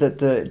argues that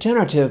the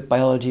generative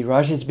biology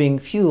rush is being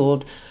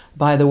fueled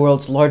by the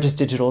world's largest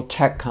digital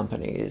tech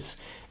companies,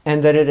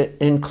 and that it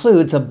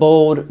includes a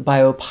bold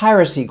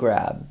biopiracy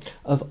grab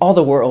of all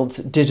the world's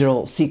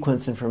digital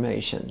sequence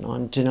information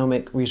on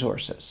genomic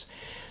resources.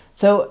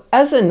 So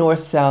as a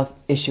North-South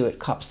issue at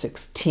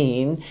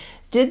COP16,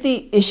 did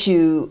the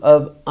issue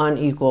of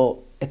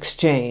unequal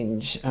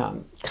exchange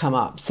come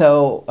up?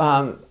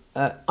 So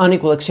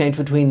unequal exchange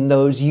between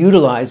those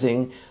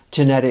utilizing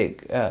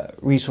genetic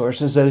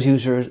resources, those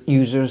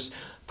users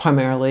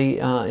primarily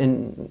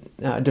in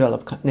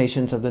developed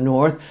nations of the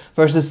North,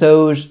 versus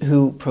those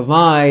who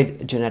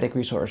provide genetic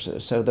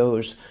resources, so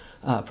those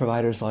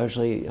providers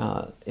largely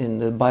in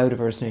the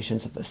biodiverse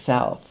nations of the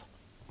South.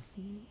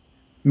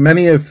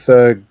 Many of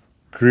the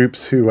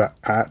groups who were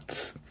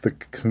at the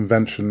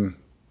convention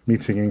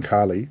meeting in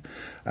Cali,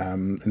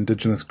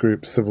 indigenous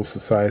groups, civil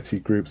society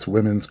groups,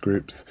 women's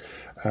groups,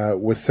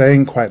 were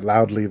saying quite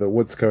loudly that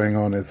what's going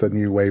on is a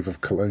new wave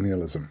of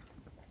colonialism.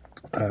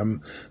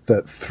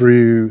 That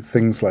through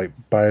things like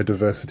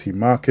biodiversity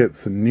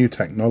markets and new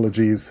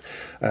technologies,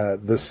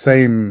 the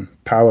same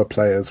power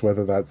players,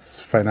 whether that's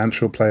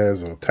financial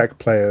players or tech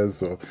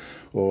players or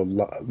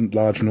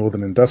large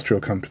northern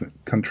industrial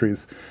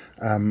countries,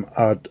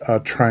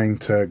 are trying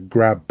to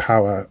grab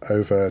power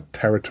over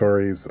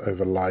territories,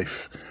 over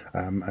life,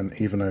 and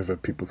even over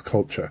people's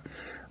culture.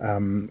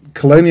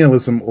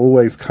 Colonialism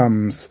always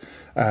comes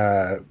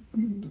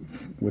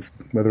with,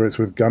 whether it's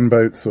with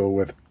gunboats or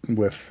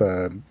with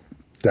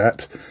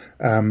debt,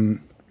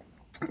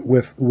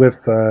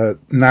 with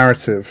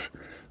narrative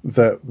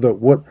that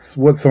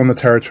what's on the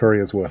territory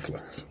is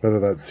worthless, whether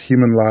that's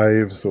human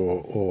lives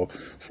or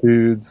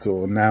foods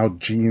or now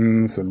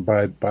genes and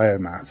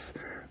biomass,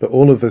 that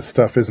all of this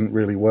stuff isn't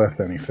really worth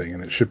anything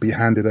and it should be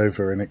handed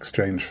over in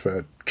exchange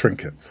for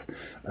trinkets.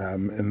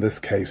 In this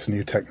case,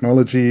 new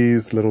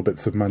technologies, little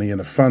bits of money in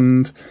a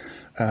fund,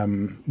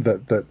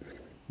 that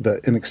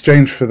in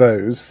exchange for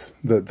those,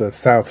 the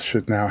South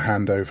should now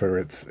hand over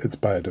its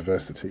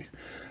biodiversity,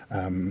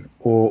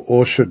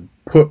 or should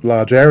put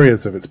large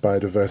areas of its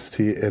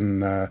biodiversity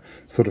in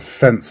sort of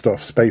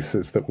fenced-off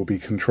spaces that will be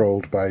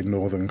controlled by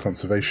northern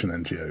conservation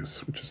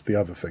NGOs, which is the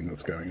other thing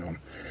that's going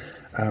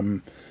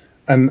on.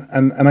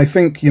 And I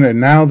think,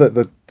 now that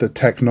the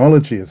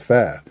technology is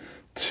there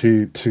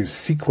to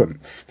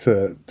sequence,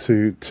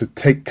 to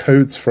take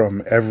codes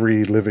from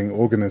every living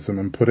organism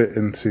and put it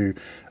into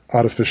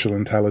artificial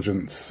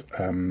intelligence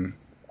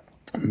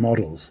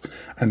models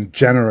and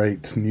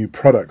generate new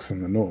products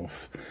in the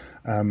North,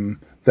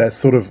 they're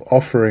sort of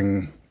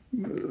offering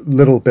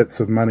little bits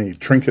of money,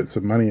 trinkets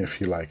of money,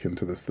 if you like,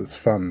 into this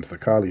fund, the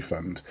Kali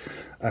Fund,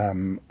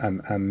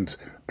 and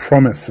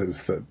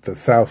promises that the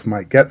South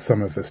might get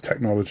some of this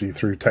technology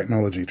through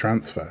technology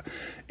transfer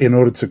in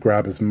order to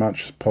grab as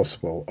much as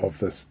possible of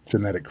this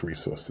genetic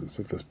resources,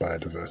 of this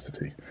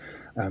biodiversity,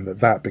 and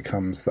that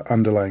becomes the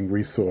underlying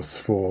resource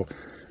for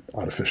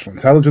artificial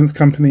intelligence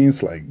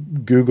companies like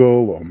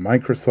Google or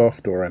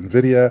Microsoft or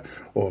Nvidia,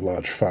 or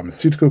large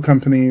pharmaceutical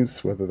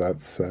companies, whether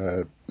that's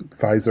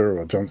Pfizer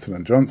or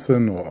Johnson &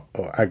 Johnson, or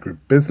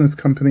agribusiness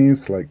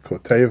companies like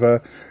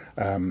Corteva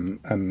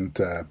and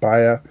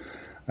Bayer.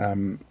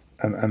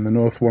 And the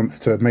North wants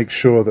to make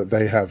sure that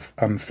they have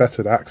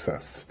unfettered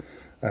access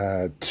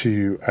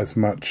to as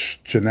much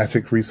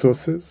genetic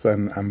resources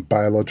and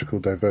biological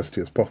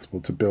diversity as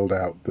possible to build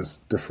out this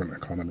different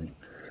economy.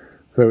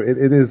 So it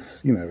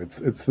is,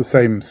 it's the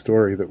same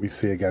story that we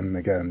see again and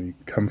again. You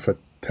come for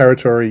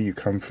territory, you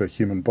come for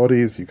human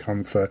bodies, you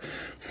come for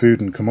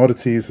food and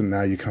commodities, and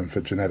now you come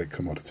for genetic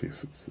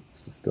commodities. It's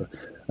just a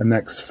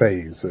next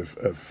phase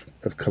of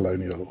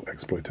colonial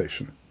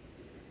exploitation.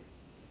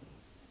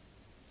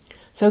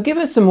 So give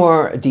us some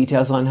more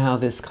details on how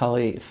this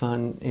Kali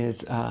Fund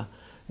is going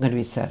to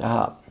be set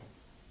up.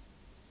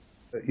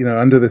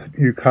 under this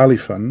new Kali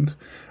fund,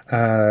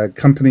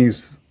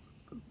 companies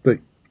that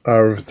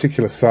are of a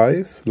particular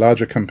size,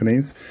 larger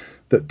companies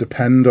that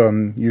depend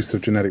on use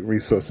of genetic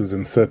resources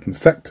in certain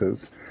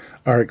sectors,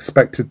 are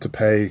expected to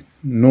pay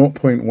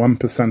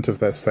 0.1% of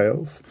their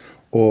sales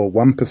or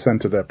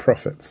 1% of their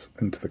profits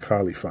into the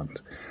Kali fund.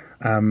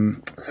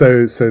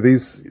 So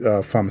these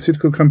are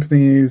pharmaceutical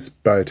companies,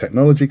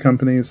 biotechnology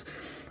companies,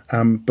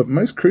 but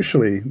most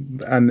crucially,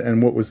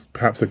 and what was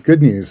perhaps a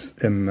good news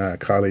in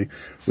Kali,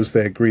 was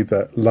they agreed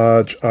that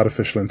large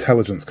artificial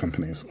intelligence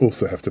companies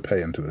also have to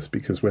pay into this,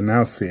 because we're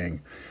now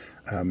seeing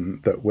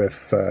that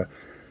with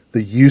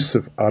the use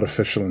of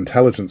artificial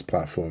intelligence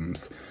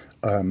platforms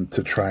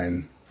to try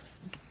and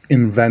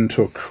invent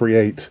or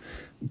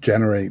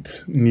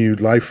generate new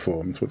life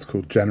forms, what's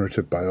called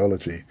generative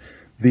biology,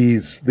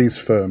 these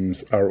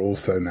firms are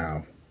also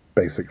now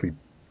basically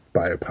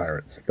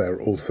biopirates.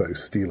 They're also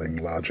stealing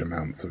large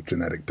amounts of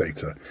genetic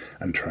data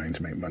and trying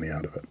to make money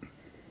out of it.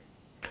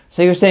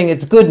 So you're saying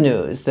it's good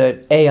news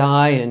that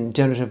AI and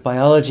generative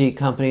biology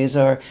companies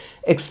are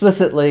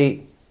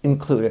explicitly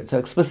included, so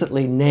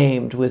explicitly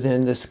named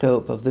within the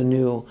scope of the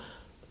new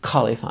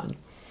Kali Fund.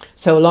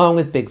 So along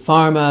with big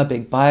pharma,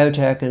 big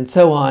biotech, and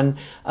so on,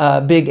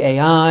 big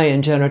AI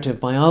and generative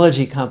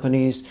biology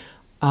companies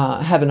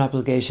have an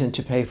obligation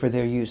to pay for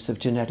their use of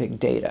genetic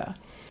data.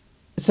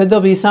 So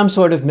there'll be some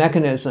sort of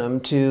mechanism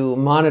to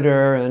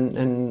monitor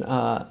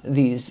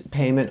these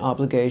payment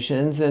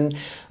obligations. And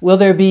will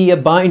there be a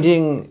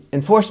binding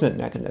enforcement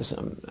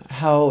mechanism?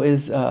 How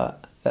is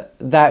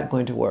that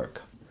going to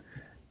work?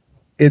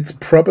 It's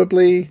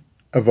probably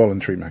a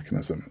voluntary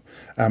mechanism.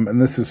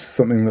 And this is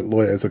something that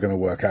lawyers are going to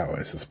work out,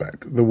 I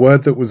suspect. The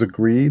word that was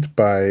agreed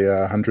by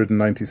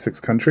 196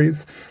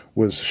 countries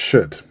was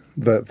should.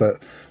 That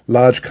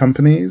large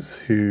companies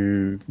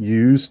who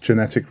use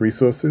genetic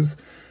resources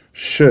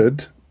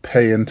should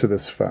pay into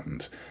this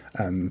fund,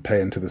 and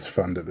pay into this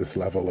fund at this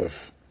level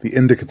of, the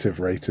indicative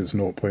rate is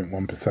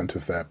 0.1%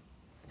 of their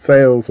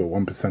sales or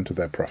 1% of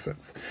their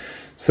profits.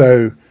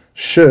 So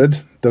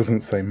should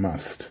doesn't say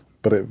must,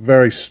 but it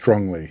very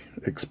strongly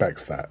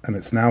expects that. And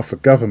it's now for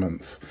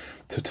governments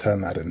to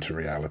turn that into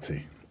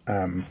reality.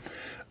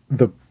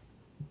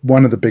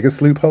 One of the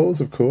biggest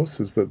loopholes, of course,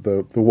 is that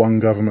the one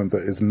government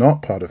that is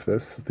not part of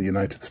this, the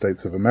United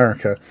States of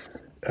America,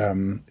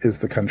 is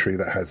the country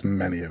that has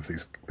many of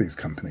these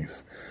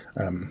companies.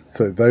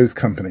 So those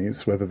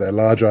companies, whether they're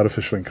large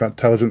artificial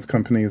intelligence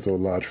companies or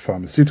large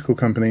pharmaceutical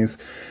companies,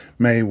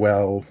 may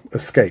well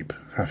escape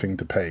having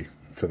to pay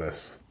for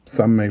this.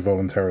 Some may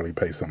voluntarily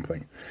pay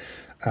something.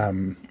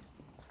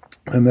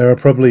 And there are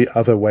probably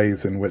other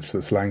ways in which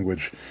this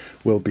language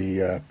will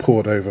be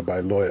pored over by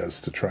lawyers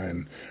to try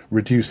and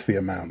reduce the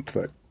amount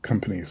that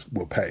companies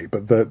will pay.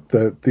 But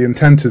the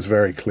intent is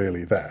very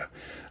clearly there.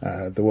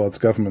 The world's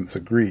governments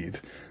agreed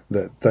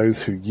that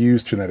those who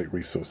use genetic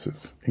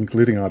resources,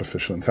 including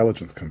artificial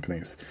intelligence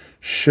companies,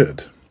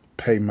 should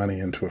pay money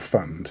into a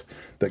fund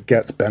that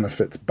gets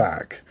benefits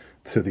back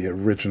to the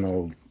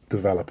original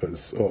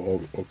developers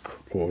or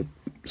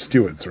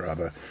stewards,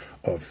 rather,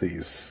 of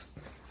these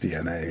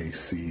DNA,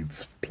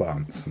 seeds,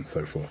 plants, and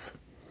so forth.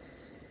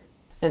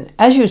 And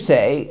as you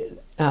say,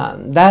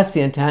 that's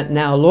the intent.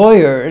 Now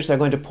lawyers are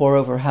going to pore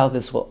over how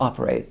this will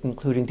operate,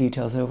 including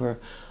details over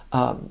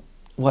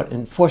what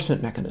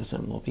enforcement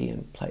mechanism will be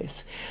in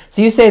place.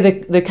 So you say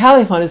the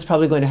Kali Fund is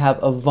probably going to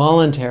have a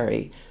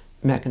voluntary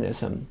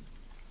mechanism.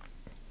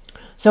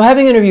 So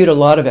having interviewed a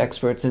lot of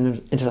experts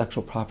in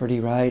intellectual property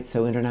rights,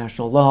 so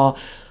international law,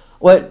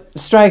 what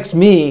strikes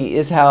me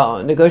is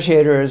how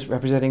negotiators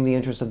representing the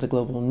interests of the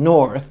global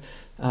north,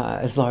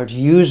 as large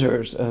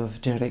users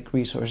of genetic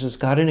resources,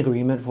 got an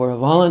agreement for a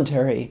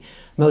voluntary,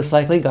 most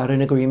likely got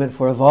an agreement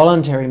for a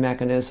voluntary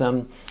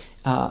mechanism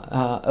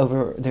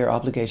over their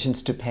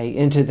obligations to pay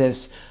into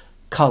this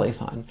Kali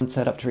Fund,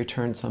 set up to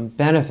return some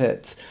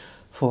benefits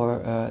for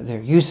their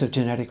use of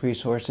genetic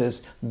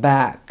resources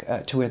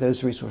back to where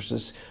those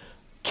resources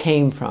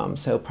came from,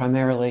 so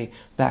primarily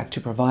back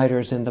to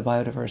providers in the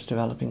biodiverse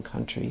developing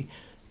country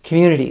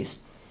communities.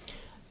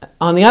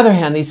 On the other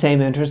hand, these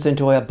same interests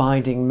enjoy a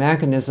binding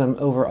mechanism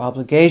over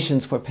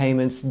obligations for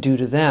payments due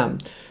to them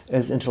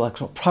as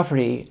intellectual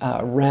property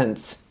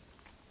rents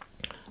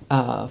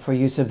for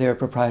use of their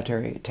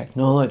proprietary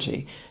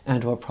technology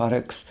and or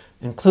products,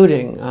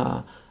 including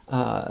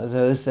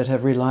those that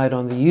have relied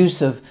on the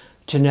use of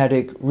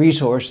genetic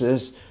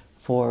resources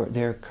for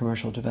their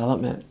commercial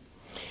development.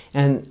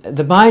 And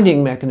the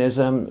binding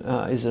mechanism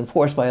is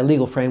enforced by a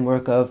legal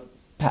framework of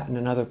patent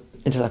and other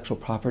intellectual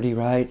property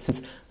rights.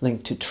 It's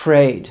linked to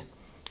trade.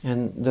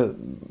 And the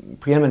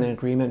preeminent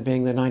agreement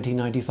being the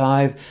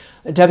 1995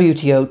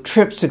 WTO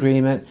TRIPS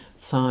agreement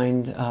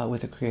signed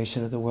with the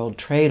creation of the World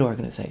Trade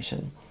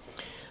Organization.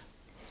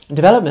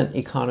 Development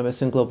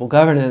economists and global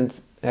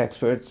governance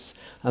experts,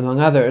 among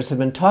others, have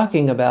been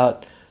talking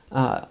about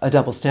a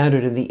double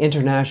standard in the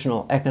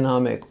international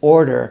economic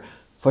order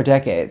for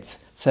decades.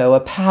 So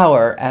a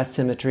power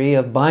asymmetry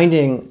of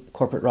binding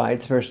corporate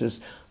rights versus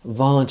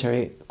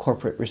voluntary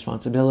corporate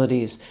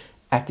responsibilities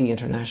at the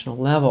international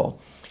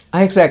level.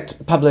 I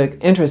expect public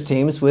interest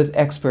teams with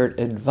expert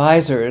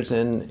advisors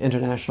in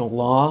international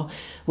law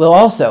will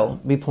also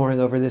be poring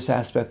over this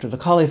aspect of the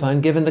Colley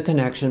Fund, given the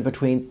connection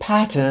between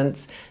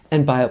patents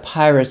and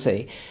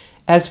biopiracy.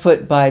 As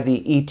put by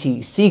the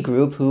ETC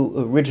group, who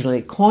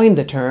originally coined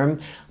the term,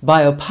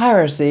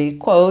 biopiracy,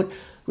 quote,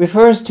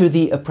 refers to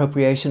the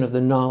appropriation of the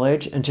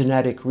knowledge and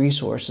genetic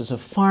resources of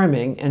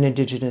farming and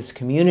indigenous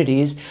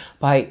communities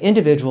by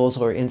individuals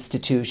or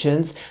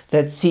institutions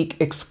that seek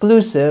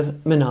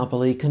exclusive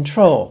monopoly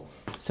control,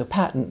 so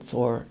patents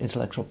or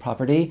intellectual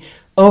property,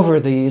 over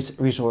these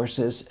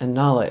resources and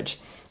knowledge.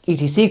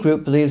 ETC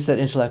Group believes that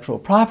intellectual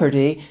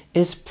property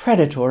is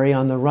predatory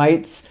on the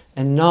rights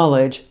and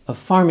knowledge of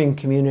farming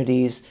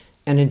communities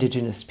and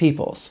indigenous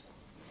peoples.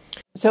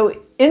 So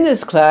in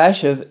this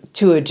clash of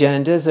two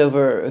agendas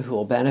over who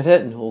will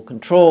benefit and who will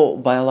control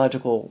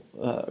biological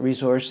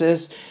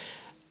resources,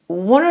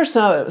 what are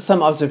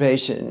some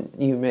observation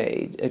you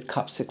made at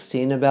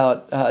COP16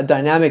 about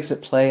dynamics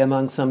at play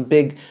among some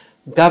big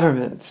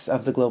governments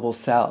of the global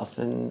south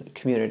and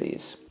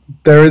communities?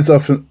 There is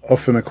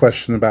often a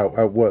question about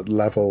at what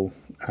level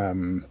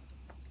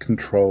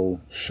control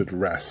should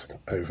rest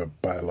over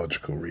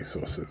biological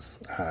resources,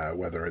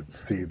 whether it's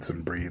seeds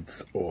and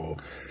breeds or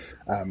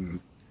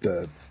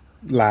the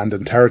land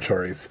and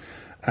territories,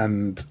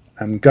 and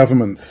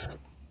governments,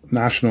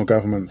 national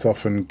governments,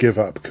 often give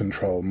up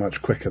control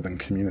much quicker than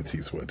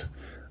communities would,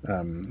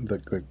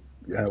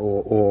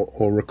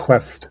 or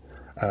request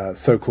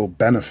so-called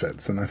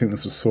benefits. And I think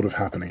this was sort of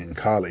happening in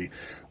Cali,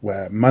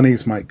 where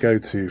monies might go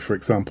to, for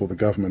example, the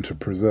government of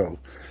Brazil,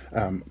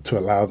 to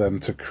allow them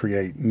to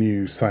create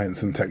new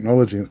science and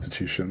technology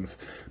institutions,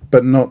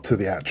 but not to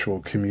the actual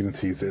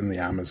communities in the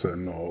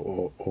Amazon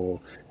or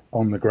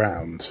on the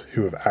ground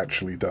who have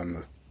actually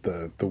done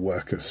the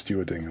work of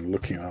stewarding and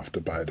looking after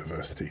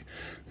biodiversity.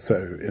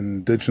 So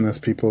indigenous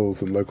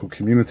peoples and local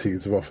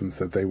communities have often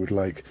said they would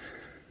like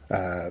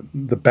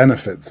the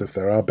benefits, if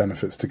there are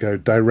benefits, to go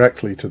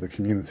directly to the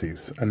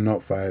communities and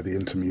not via the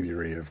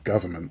intermediary of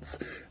governments,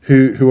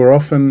 who are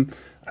often,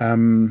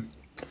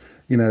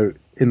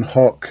 in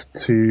hoc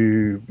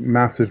to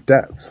massive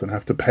debts and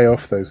have to pay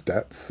off those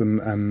debts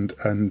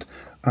and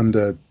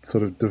under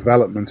sort of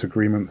development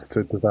agreements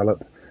to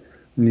develop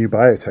new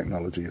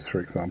biotechnologies, for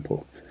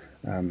example.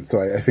 So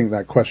I think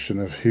that question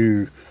of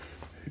who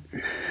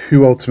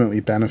ultimately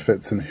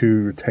benefits and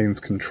who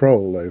retains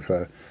control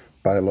over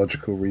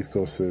biological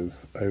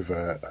resources,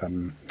 over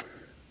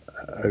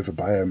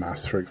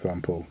biomass, for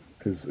example,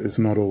 is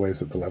not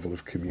always at the level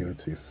of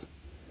communities.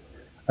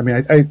 I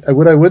mean,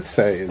 what I would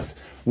say is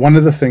one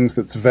of the things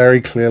that's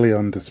very clearly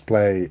on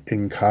display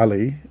in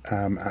Cali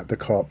at the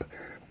COP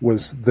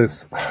was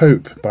this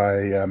hope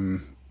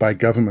by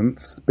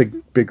governments,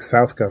 big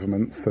South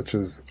governments such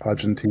as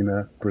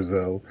Argentina,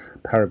 Brazil,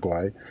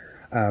 Paraguay,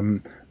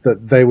 that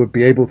they would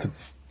be able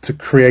to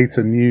create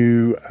a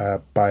new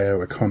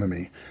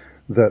bioeconomy,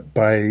 that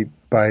by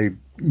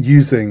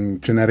using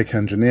genetic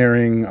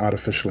engineering,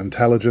 artificial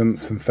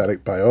intelligence,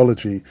 synthetic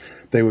biology,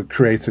 they would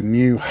create a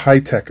new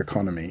high-tech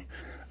economy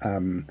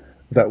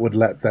that would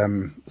let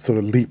them sort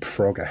of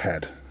leapfrog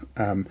ahead.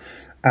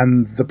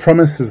 And the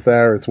promise is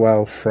there as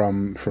well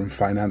from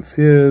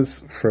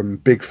financiers, from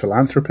big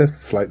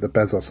philanthropists like the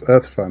Bezos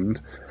Earth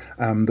Fund,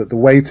 that the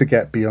way to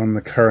get beyond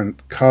the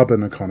current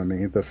carbon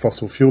economy, the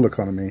fossil fuel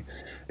economy,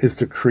 is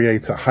to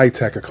create a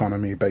high-tech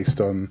economy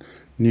based on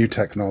new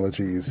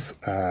technologies,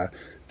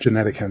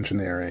 genetic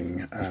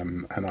engineering,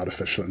 and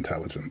artificial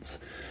intelligence.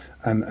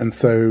 And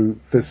so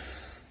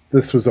this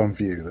was on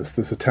view,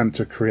 this attempt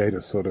to create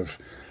a sort of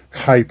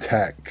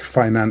high-tech,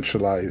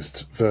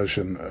 financialized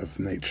version of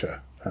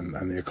nature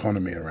and the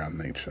economy around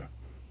nature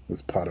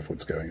was part of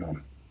what's going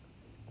on.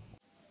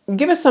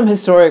 Give us some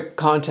historic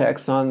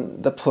context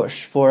on the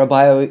push for a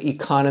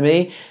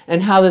bioeconomy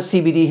and how the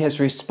CBD has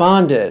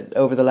responded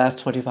over the last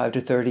 25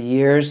 to 30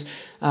 years,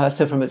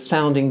 so from its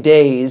founding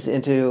days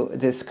into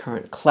this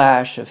current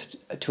clash of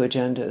two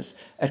agendas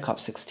at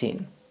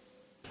COP16.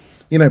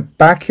 You know,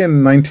 back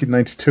in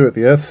 1992 at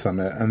the Earth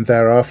Summit and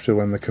thereafter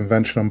when the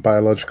Convention on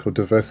Biological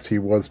Diversity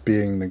was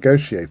being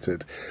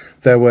negotiated,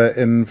 there were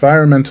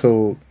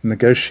environmental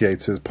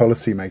negotiators,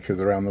 policymakers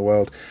around the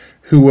world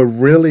who were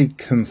really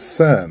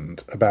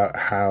concerned about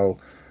how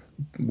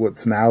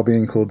what's now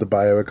being called the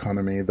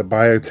bioeconomy, the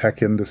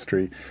biotech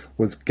industry,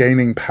 was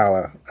gaining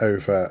power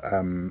over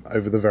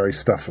the very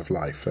stuff of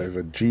life,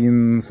 over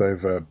genes,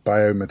 over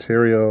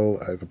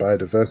biomaterial, over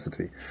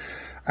biodiversity.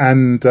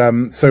 And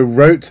so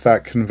wrote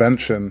that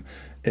convention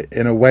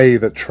in a way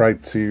that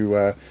tried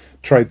to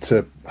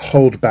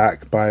hold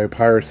back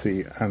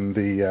biopiracy and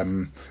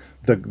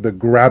the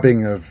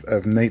grabbing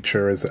of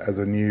nature as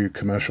a new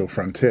commercial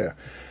frontier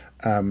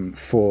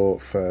for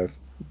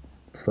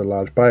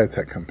large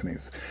biotech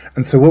companies.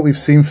 And so what we've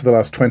seen for the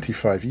last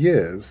 25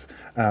 years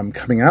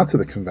coming out of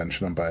the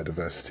Convention on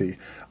Biodiversity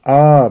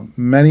are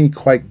many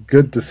quite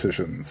good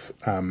decisions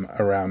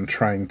around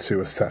trying to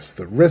assess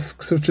the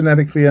risks of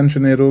genetically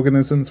engineered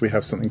organisms. We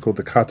have something called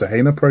the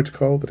Cartagena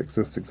Protocol that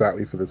exists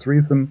exactly for this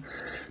reason,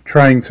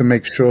 trying to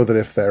make sure that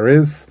if there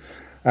is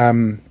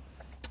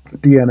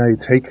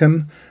DNA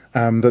taken,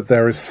 that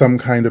there is some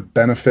kind of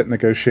benefit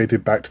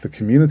negotiated back to the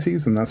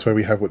communities, and that's where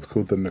we have what's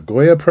called the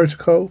Nagoya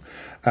Protocol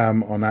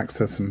on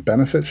access and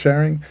benefit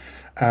sharing,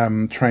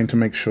 trying to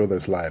make sure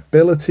there's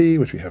liability,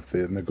 which we have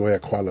the Nagoya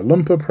Kuala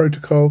Lumpur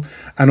Protocol,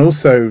 and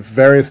also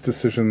various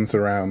decisions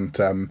around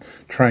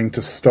trying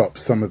to stop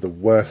some of the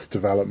worst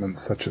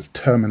developments, such as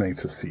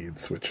terminator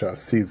seeds, which are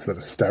seeds that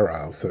are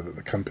sterile, so that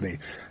the company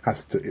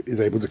is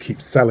able to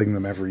keep selling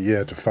them every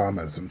year to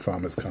farmers, and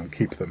farmers can't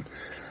keep them.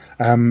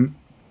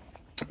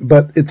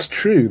 But it's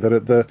true that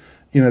at the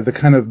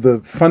kind of the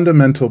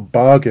fundamental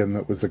bargain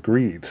that was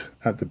agreed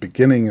at the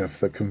beginning of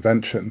the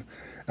convention,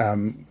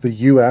 the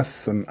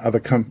US and other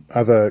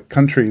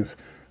countries,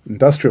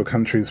 industrial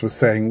countries, were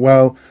saying,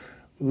 well,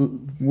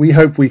 we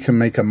hope we can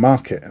make a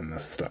market in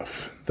this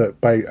stuff,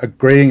 that by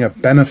agreeing a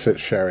benefit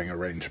sharing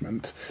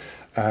arrangement,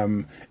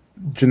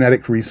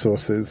 genetic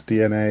resources,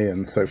 DNA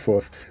and so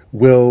forth,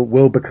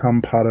 will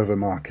become part of a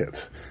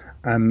market.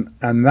 And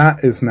that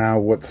is now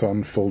what's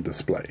on full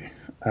display.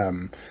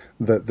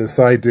 That this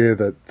idea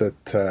that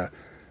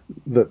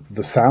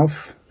the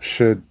South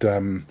should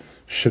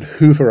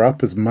hoover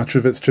up as much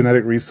of its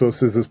genetic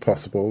resources as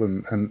possible,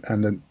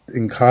 and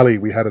in Cali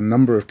we had a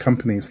number of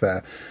companies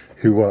there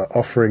who were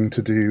offering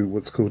to do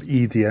what's called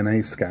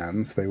eDNA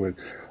scans. They were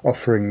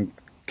offering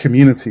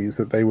communities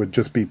that they would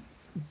just be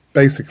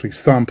basically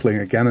sampling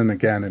again and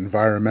again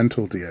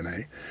environmental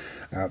DNA.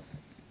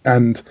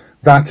 And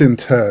that in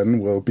turn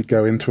will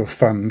go into a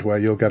fund where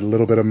you'll get a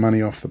little bit of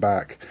money off the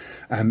back.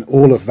 And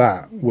all of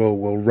that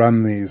will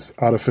run these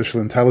artificial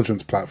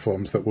intelligence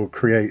platforms that will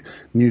create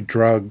new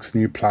drugs,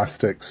 new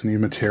plastics, new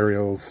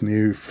materials,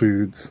 new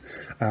foods,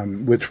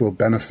 which will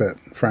benefit,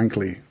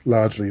 frankly,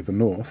 largely the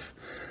North.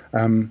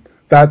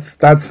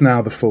 That's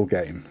now the full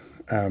game.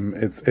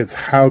 It's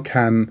how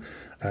can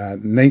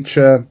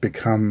nature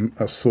become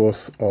a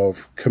source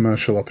of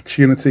commercial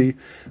opportunity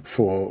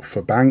for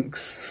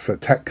banks, for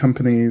tech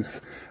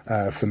companies,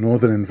 for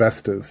northern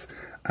investors,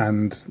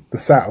 and the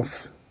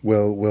South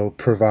will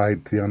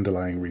provide the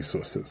underlying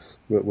resources.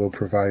 Will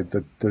provide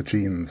the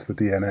genes, the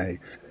DNA,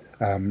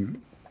 and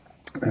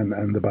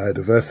the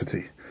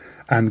biodiversity,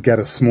 and get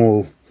a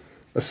small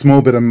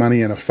bit of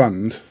money in a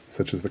fund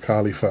such as the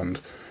Kali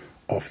Fund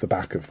off the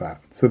back of that.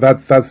 So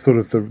that's sort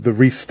of the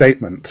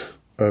restatement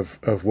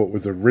of what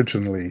was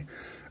originally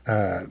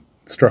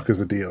struck as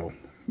a deal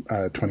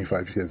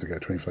 25 years ago,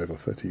 25 or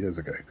 30 years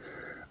ago,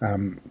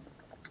 and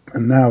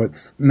now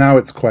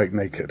it's quite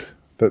naked.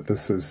 That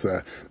this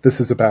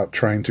is about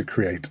trying to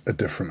create a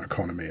different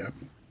economy, a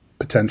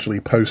potentially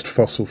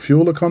post-fossil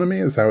fuel economy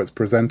is how it's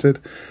presented,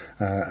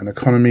 an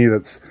economy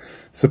that's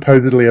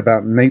supposedly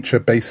about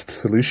nature-based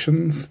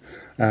solutions.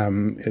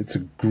 It's a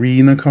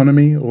green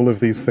economy. All of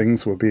these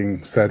things were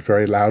being said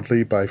very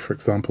loudly by, for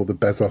example, the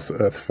Bezos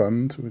Earth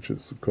Fund, which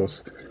is, of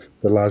course,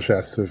 the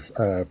largesse of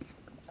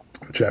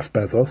Jeff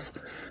Bezos,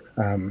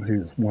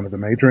 who's one of the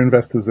major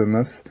investors in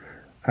this.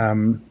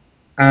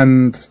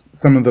 And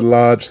some of the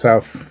large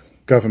South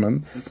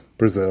governments,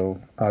 Brazil,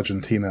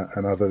 Argentina,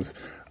 and others,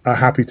 are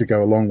happy to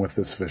go along with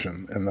this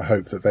vision in the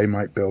hope that they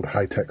might build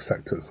high-tech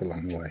sectors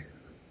along the way.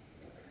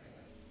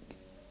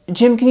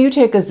 Jim, can you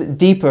take us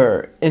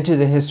deeper into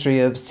the history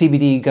of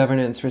CBD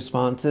governance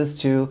responses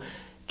to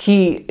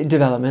key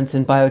developments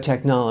in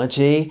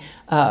biotechnology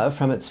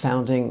from its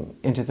founding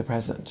into the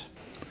present?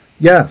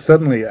 Yeah,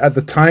 certainly. At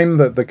the time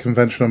that the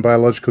Convention on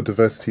Biological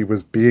Diversity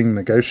was being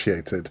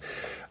negotiated,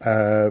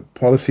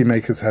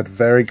 policymakers had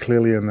very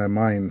clearly in their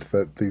mind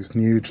that these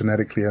new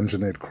genetically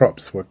engineered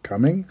crops were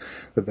coming,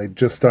 that they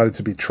just started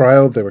to be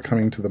trialed, they were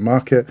coming to the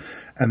market,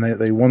 and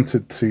they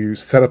wanted to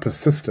set up a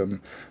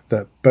system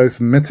that both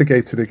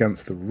mitigated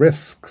against the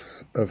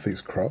risks of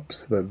these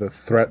crops, the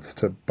threats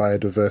to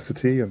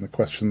biodiversity and the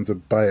questions of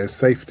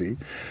biosafety,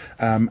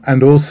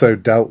 and also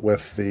dealt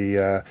with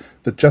the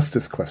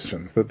justice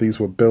questions, that these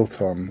were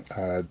built on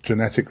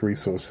genetic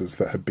resources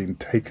that had been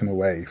taken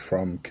away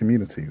from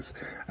communities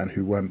and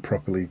who weren't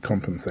properly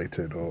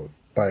compensated, or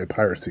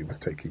biopiracy was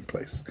taking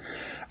place.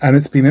 And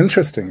it's been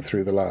interesting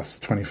through the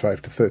last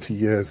 25 to 30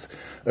 years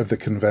of the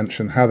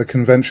convention, how the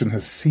convention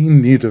has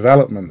seen new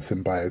developments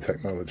in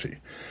biotechnology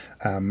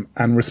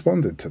and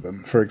responded to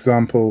them. For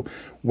example,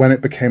 when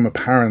it became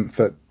apparent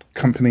that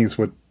companies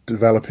were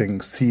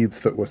developing seeds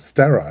that were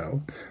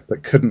sterile,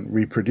 that couldn't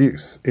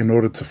reproduce, in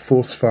order to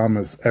force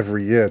farmers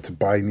every year to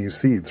buy new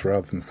seeds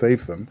rather than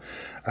save them,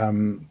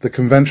 the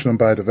Convention on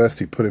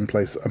Biodiversity put in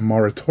place a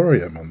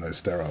moratorium on those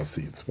sterile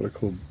seeds, what are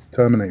called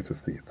terminator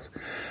seeds.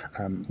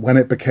 When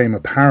it became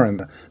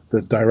apparent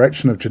the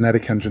direction of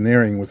genetic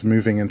engineering was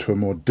moving into a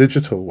more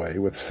digital way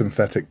with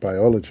synthetic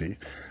biology,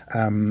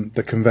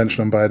 the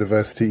Convention on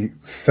Biodiversity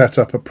set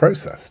up a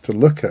process to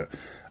look at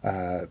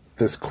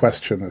this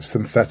question of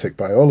synthetic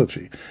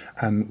biology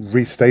and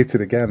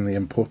restated again the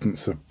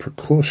importance of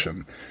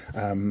precaution,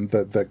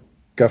 that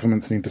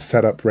governments need to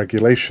set up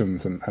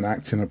regulations and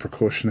act in a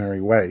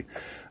precautionary way.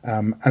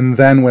 And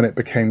then when it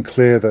became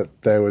clear that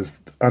there was,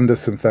 under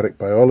synthetic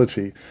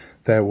biology,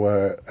 there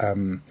were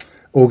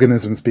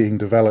organisms being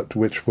developed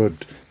which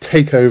would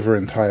take over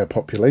entire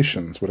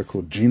populations, what are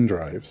called gene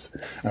drives,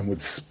 and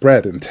would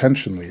spread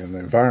intentionally in the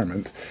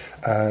environment,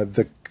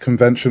 the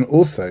convention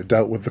also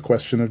dealt with the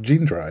question of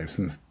gene drives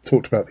and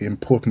talked about the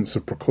importance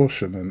of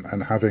precaution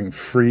and having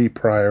free,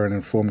 prior, and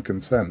informed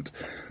consent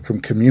from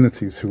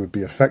communities who would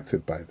be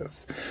affected by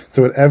this.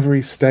 So at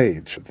every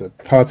stage, the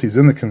parties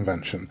in the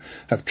convention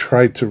have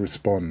tried to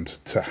respond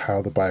to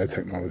how the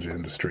biotechnology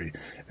industry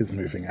is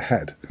moving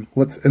ahead.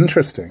 What's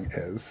interesting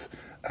is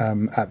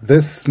at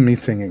this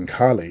meeting in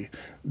Cali,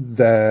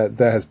 there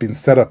has been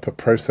set up a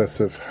process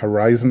of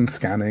horizon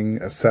scanning,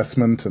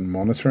 assessment, and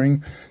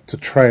monitoring to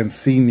try and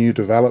see new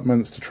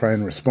developments, to try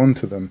and respond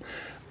to them.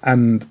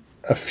 And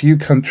a few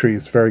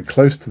countries very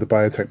close to the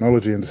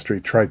biotechnology industry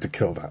tried to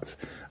kill that.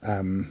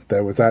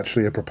 There was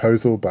actually a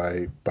proposal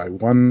by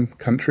one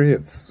country,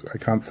 I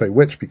can't say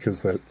which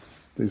because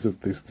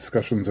these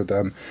discussions are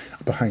done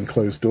behind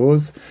closed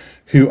doors,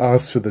 who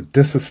asked for the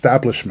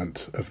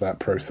disestablishment of that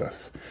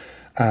process.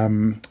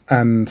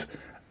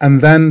 And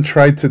then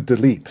tried to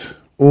delete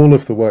all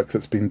of the work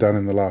that's been done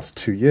in the last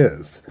 2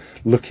 years,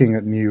 looking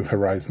at new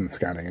horizon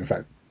scanning. In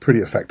fact, pretty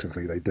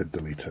effectively, they did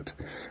delete it.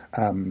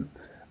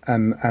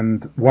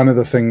 And one of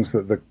the things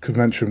that the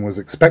convention was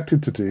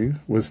expected to do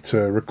was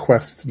to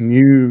request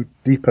new,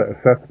 deeper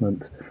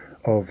assessment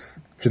of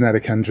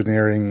genetic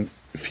engineering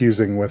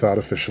fusing with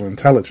artificial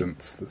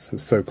intelligence, this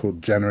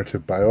so-called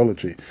generative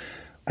biology.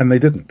 And they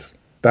didn't.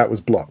 That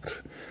was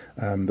blocked.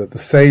 That the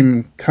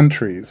same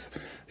countries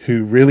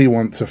who really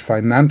want to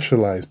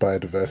financialize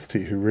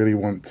biodiversity, who really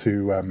want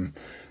to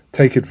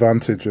take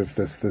advantage of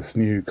this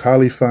new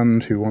Kali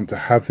fund, who want to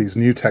have these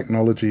new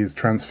technologies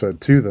transferred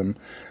to them,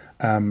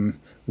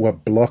 were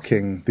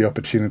blocking the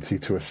opportunity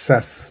to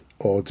assess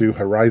or do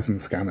horizon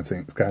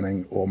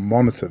scanning or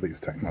monitor these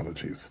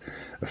technologies,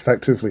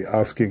 effectively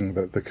asking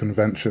that the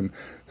convention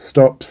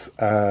stops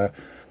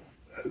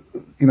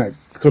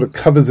sort of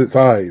covers its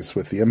eyes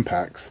with the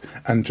impacts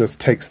and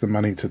just takes the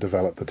money to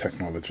develop the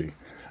technology.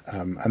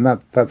 And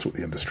that's what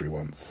the industry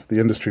wants. The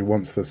industry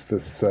wants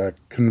this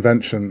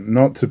convention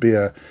not to be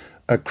a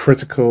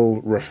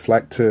critical,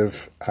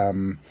 reflective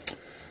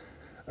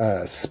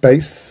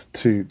space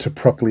to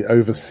properly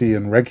oversee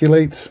and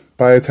regulate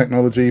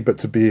biotechnology, but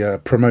to be a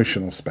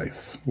promotional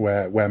space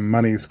where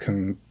monies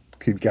can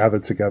gather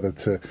together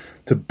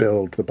to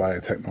build the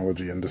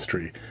biotechnology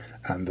industry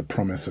and the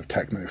promise of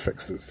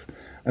technofixes.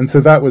 And so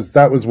that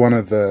was one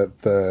of the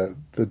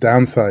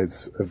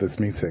downsides of this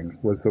meeting,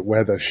 was that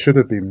where there should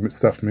have been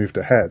stuff moved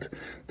ahead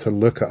to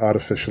look at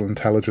artificial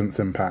intelligence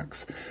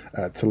impacts,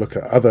 to look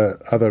at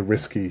other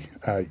risky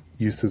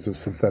uses of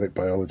synthetic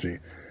biology,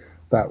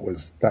 that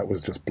was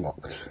just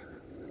blocked.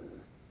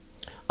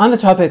 On the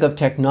topic of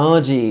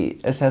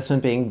technology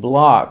assessment being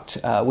blocked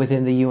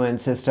within the UN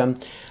system,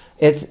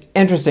 it's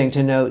interesting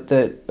to note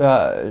that,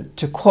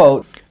 to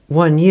quote,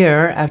 1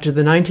 year after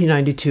the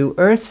 1992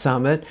 Earth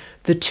Summit,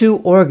 the two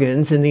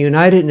organs in the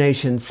United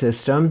Nations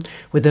system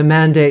with a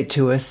mandate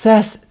to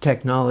assess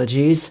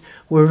technologies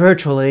were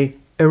virtually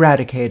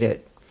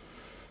eradicated.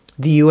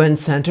 The UN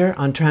Center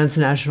on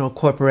Transnational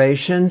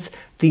Corporations,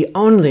 the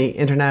only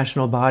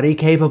international body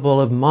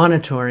capable of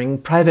monitoring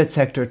private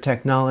sector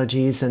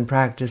technologies and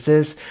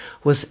practices,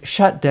 was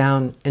shut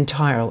down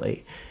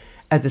entirely.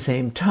 At the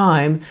same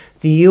time,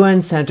 the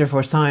UN Center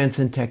for Science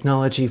and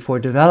Technology for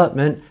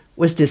Development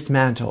was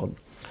dismantled.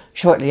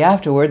 Shortly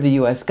afterward, the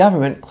U.S.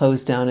 government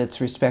closed down its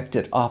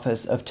respected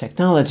Office of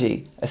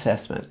Technology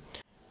Assessment.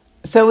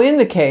 So in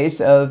the case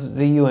of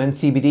the UN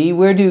CBD,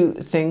 where do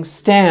things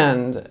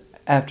stand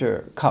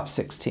after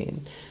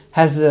COP16?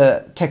 Has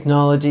the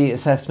technology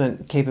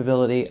assessment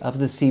capability of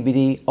the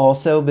CBD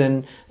also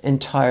been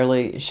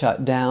entirely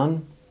shut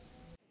down?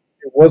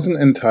 It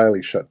wasn't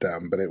entirely shut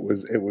down, but it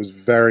was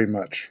very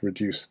much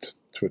reduced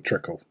to a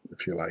trickle,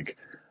 if you like.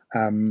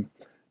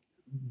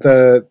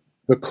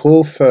 The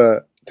call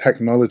for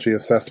technology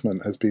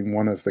assessment has been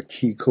one of the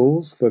key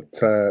calls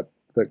that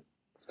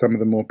some of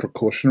the more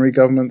precautionary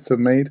governments have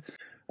made,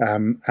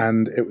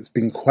 and it's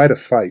been quite a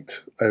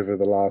fight over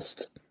the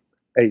last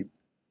 8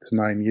 to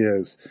 9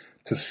 years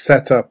to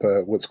set up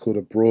what's called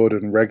a broad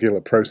and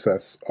regular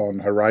process on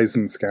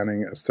horizon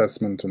scanning,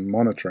 assessment, and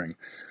monitoring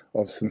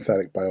of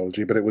synthetic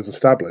biology. But it was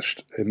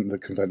established in the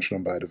Convention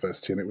on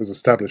Biodiversity, and it was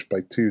established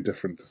by 2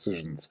 different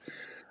decisions.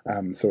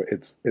 So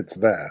it's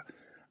there.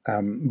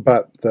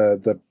 But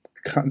the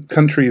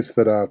countries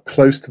that are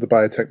close to the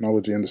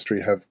biotechnology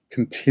industry have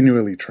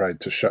continually tried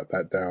to shut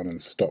that down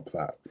and stop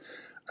that.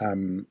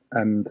 And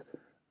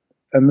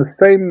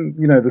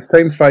the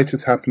same fight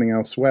is happening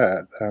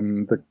elsewhere.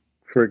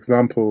 For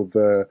example,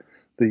 the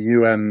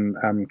UN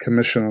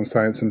Commission on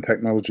Science and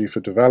Technology for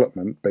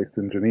Development, based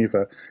in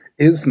Geneva,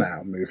 is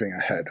now moving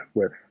ahead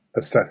with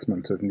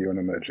assessment of new and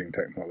emerging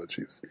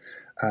technologies.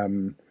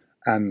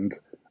 And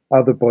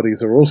other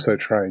bodies are also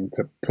trying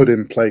to put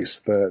in place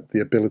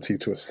the ability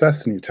to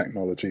assess new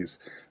technologies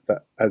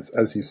that,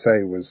 as you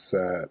say,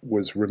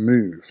 was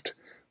removed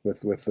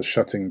with the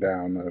shutting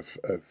down of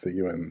the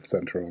UN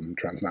Center on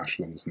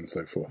Transnationals and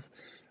so forth.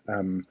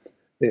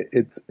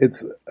 It's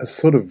a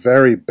sort of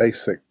very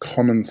basic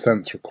common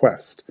sense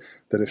request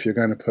that if you're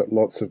going to put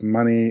lots of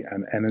money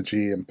and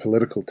energy and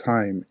political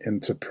time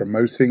into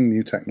promoting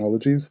new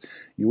technologies,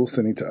 you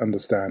also need to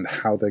understand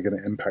how they're going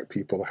to impact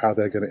people, how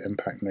they're going to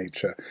impact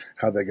nature,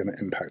 how they're going to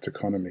impact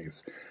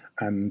economies.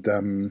 And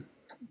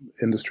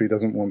industry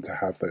doesn't want to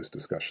have those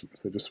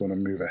discussions. They just want to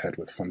move ahead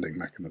with funding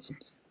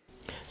mechanisms.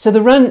 So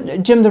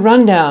Jim, the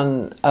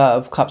rundown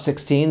of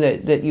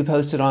COP16 that you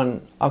posted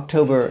on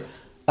October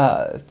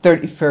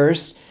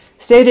 31st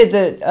stated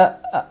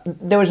that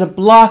there was a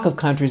block of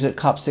countries at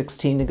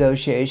COP16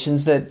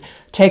 negotiations that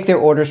take their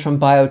orders from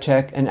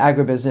biotech and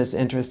agribusiness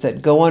interests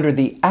that go under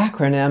the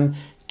acronym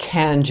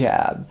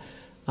CANJAB,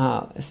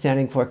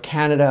 standing for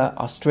Canada,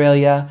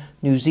 Australia,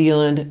 New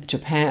Zealand,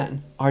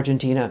 Japan,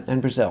 Argentina,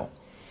 and Brazil.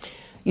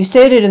 You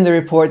stated in the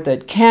report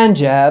that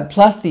CANJAB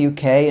plus the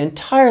UK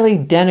entirely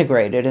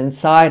denigrated and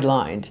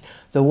sidelined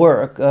the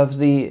work of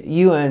the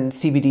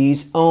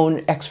UNCBD's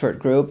own expert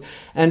group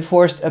and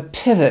forced a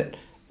pivot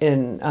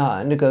in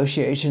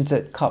negotiations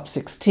at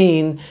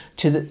COP16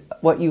 to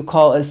what you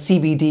call a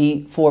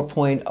CBD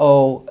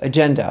 4.0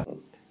 agenda.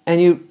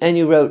 And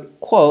you wrote,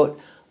 quote,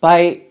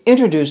 by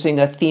introducing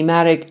a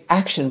thematic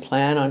action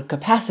plan on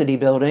capacity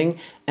building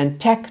and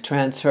tech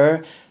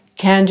transfer,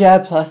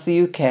 CANJAB plus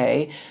the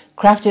UK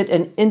crafted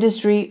an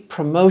industry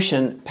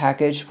promotion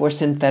package for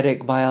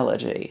synthetic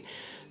biology,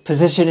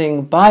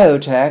 positioning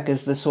biotech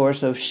as the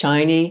source of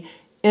shiny,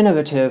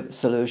 innovative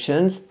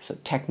solutions, so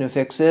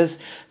technofixes,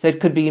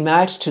 that could be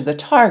matched to the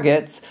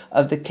targets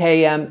of the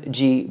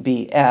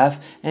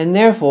KMGBF and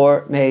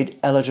therefore made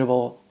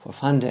eligible for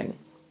funding.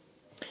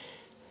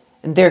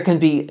 And there can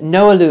be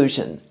no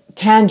illusion.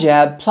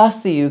 CANJAB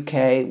plus the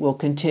UK will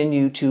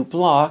continue to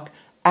block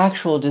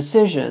actual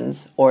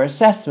decisions or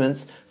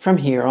assessments from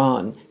here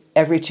on,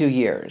 every 2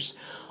 years,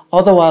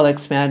 all the while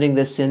expanding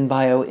the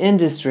SynBio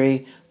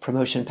industry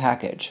promotion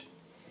package.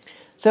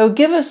 So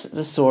give us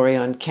the story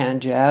on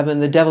CANJAB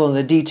and the devil in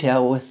the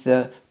detail with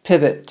the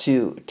pivot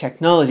to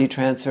technology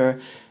transfer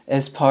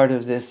as part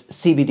of this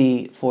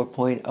CBD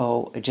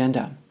 4.0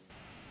 agenda.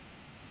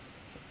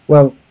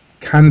 Well,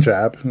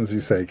 CANJAB, as you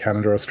say,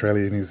 Canada,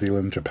 Australia, New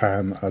Zealand,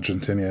 Japan,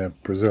 Argentina,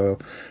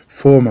 Brazil,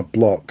 form a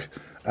bloc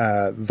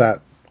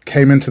that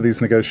came into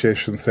these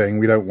negotiations saying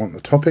we don't want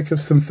the topic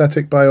of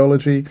synthetic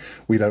biology,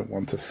 we don't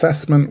want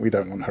assessment, we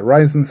don't want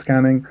horizon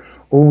scanning.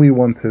 All we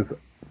want is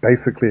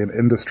basically an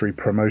industry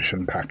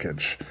promotion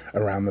package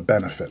around the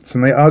benefits.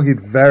 And they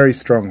argued very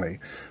strongly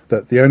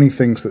that the only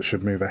things that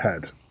should move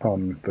ahead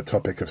on the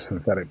topic of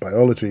synthetic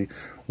biology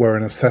were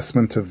an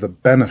assessment of the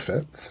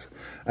benefits,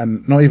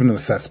 and not even an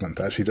assessment,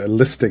 actually a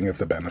listing of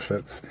the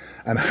benefits,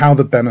 and how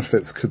the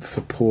benefits could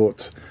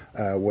support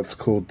what's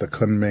called the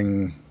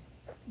Kunming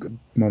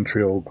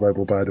Montreal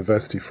Global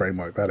Biodiversity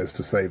Framework, that is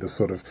to say, the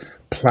sort of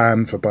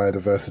plan for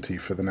biodiversity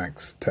for the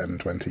next 10,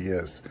 20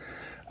 years.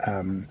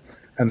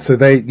 And so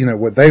they,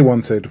 what they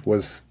wanted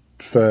was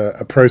for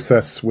a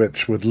process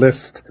which would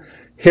list,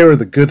 here are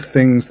the good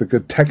things, the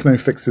good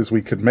techno-fixes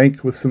we could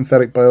make with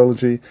synthetic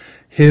biology.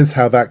 Here's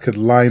how that could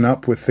line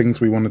up with things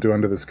we want to do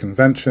under this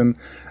convention.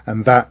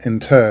 And that in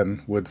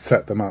turn would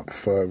set them up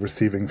for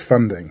receiving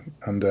funding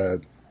under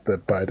the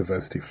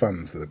biodiversity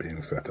funds that are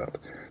being set up.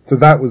 So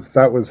that was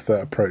the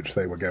approach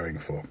they were going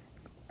for.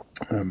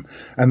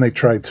 And they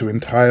tried to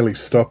entirely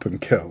stop and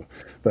kill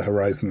the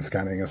horizon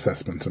scanning,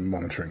 assessment and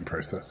monitoring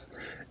process.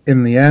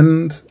 In the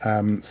end,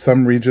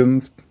 some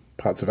regions,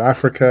 parts of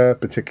Africa,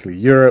 particularly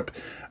Europe,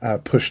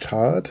 pushed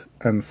hard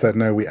and said,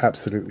 no, we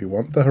absolutely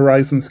want the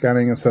horizon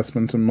scanning,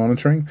 assessment and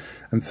monitoring.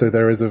 And so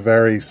there is a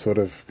very sort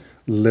of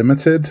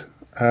limited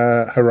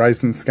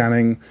horizon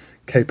scanning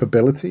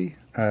capability.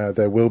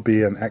 There will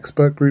be an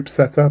expert group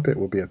set up. It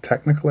will be a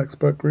technical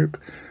expert group,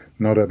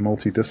 not a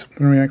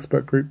multidisciplinary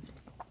expert group.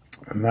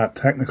 And that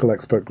technical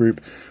expert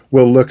group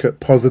will look at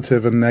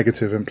positive and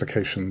negative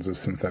implications of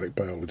synthetic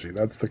biology.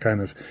 That's the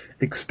kind of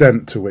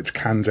extent to which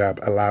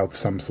CANJAB allowed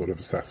some sort of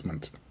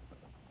assessment.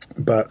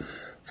 But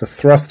the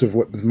thrust of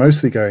what was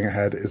mostly going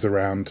ahead is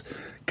around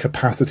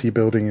capacity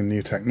building in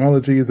new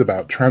technologies,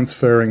 about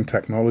transferring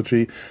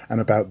technology, and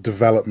about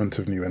development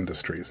of new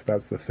industries.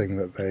 That's the thing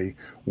that they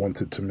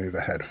wanted to move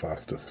ahead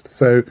fastest.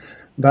 So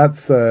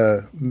that's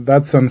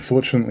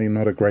unfortunately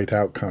not a great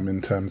outcome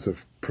in terms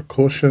of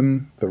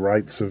precaution, the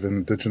rights of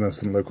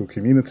indigenous and local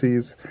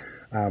communities,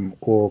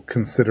 or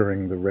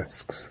considering the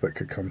risks that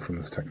could come from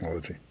this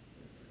technology.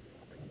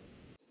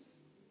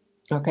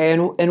 Okay,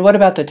 and what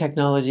about the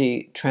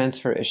technology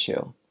transfer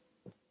issue?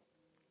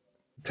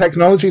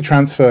 Technology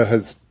transfer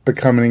has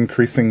become an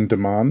increasing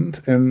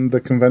demand in the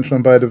Convention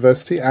on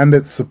Biodiversity, and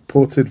it's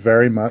supported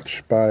very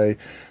much by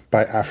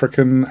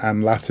African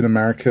and Latin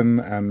American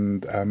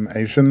and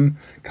Asian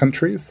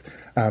countries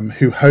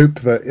who hope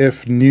that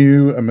if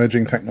new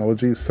emerging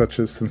technologies such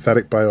as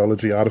synthetic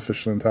biology,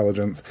 artificial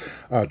intelligence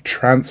are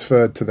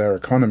transferred to their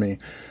economy,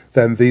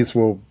 then these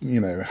will,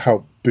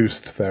 help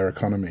boost their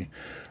economy.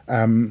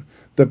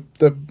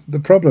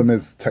 The problem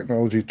is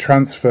technology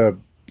transfer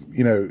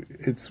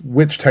it's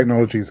which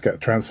technologies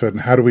get transferred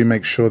and how do we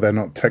make sure they're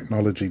not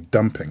technology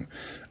dumping.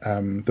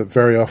 That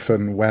very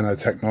often when a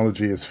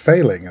technology is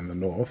failing in the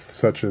north,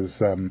 such as,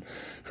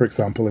 for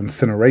example,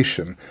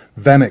 incineration,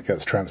 then it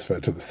gets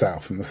transferred to the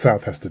south, and the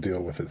south has to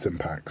deal with its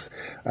impacts.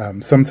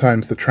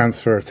 Sometimes the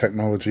transfer of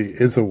technology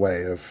is a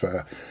way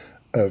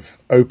of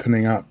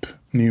opening up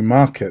new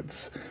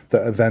markets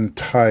that are then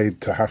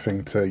tied to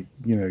having to,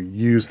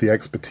 use the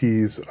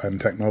expertise and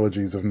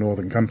technologies of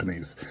northern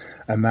companies,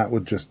 and that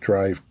would just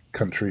drive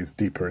countries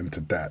deeper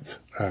into debt,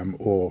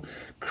 or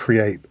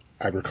create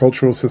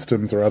agricultural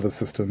systems or other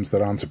systems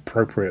that aren't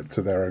appropriate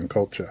to their own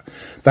culture.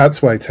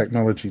 That's why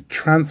technology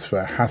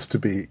transfer has to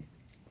be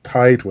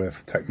tied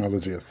with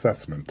technology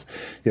assessment.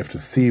 You have to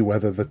see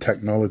whether the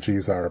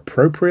technologies are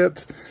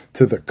appropriate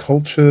to the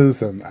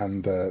cultures and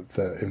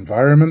the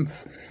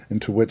environments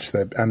into which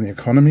they're, and the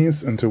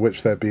economies into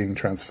which they're being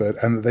transferred,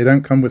 and that they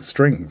don't come with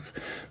strings,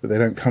 that they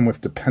don't come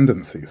with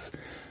dependencies.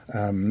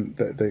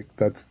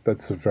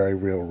 That's a very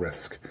real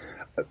risk.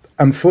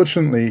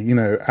 Unfortunately,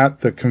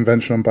 at the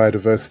Convention on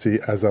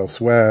Biodiversity, as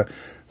elsewhere,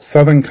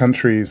 southern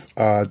countries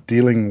are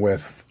dealing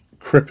with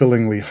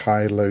cripplingly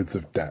high loads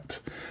of debt,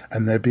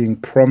 and they're being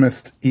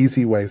promised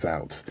easy ways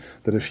out,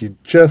 that if you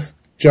just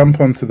jump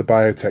onto the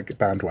biotech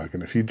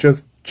bandwagon, if you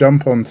just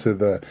jump onto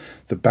the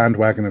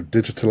bandwagon of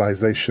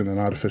digitalization and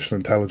artificial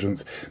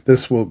intelligence,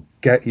 this will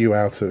get you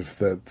out of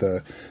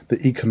the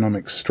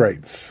economic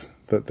straits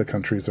that the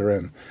countries are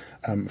in.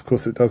 Of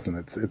course, it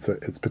doesn't.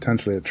 It's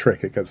potentially a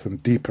trick. It gets them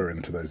deeper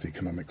into those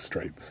economic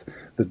straits.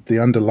 The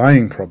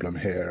underlying problem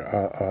here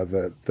are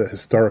the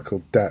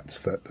historical debts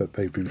that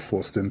they've been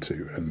forced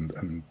into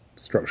and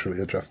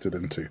structurally adjusted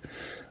into.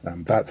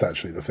 That's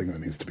actually the thing that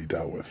needs to be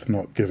dealt with,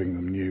 not giving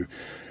them new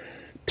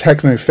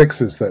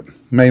technofixes that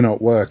may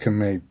not work and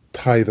may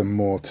tie them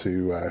more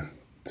to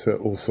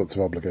all sorts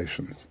of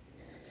obligations.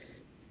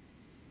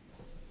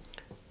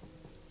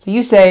 So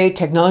you say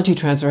technology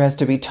transfer has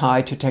to be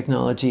tied to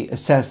technology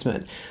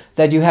assessment,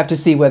 that you have to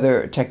see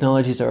whether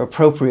technologies are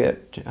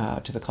appropriate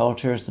to the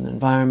cultures and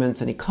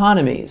environments and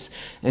economies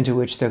into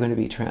which they're going to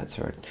be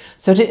transferred.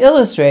 So to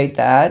illustrate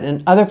that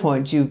and other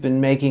points you've been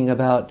making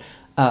about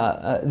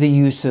the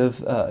use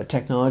of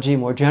technology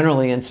more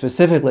generally and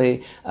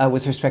specifically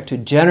with respect to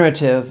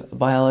generative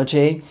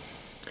biology,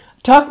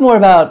 talk more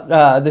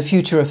about the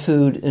future of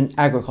food and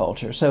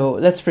agriculture. So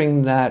let's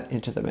bring that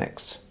into the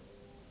mix.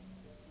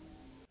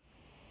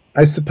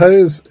 I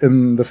suppose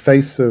in the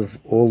face of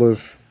all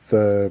of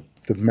the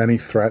many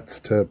threats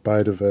to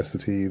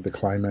biodiversity, the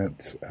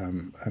climate,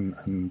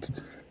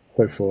 and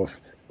so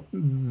forth,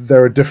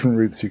 there are different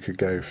routes you could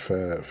go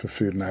for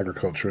food and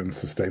agriculture and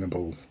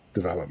sustainable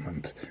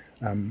development.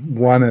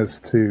 One is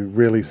to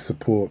really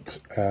support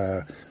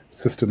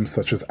systems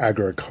such as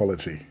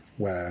agroecology,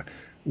 where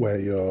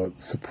you're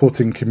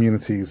supporting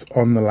communities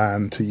on the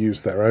land to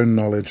use their own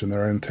knowledge and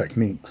their own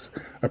techniques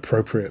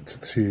appropriate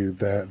to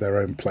their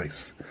own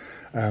place.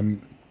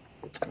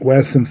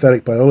 Where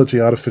synthetic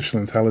biology, artificial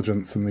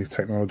intelligence, and these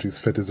technologies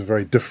fit is a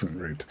very different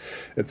route.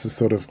 It's a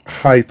sort of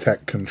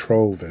high-tech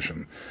control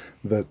vision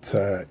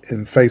that,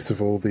 in face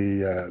of all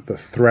the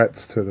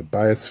threats to the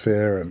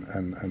biosphere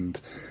and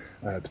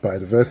to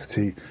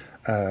biodiversity,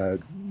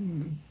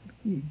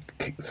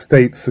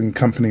 states and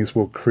companies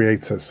will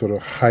create a sort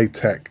of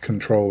high-tech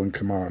control and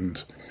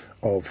command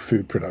of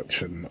food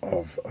production,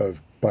 of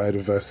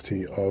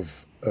biodiversity,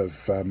 of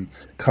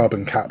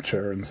carbon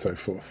capture, and so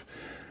forth.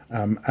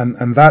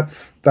 And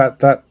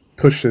that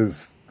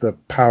pushes the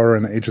power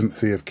and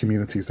agency of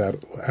communities out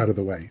of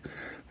the way.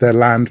 Their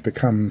land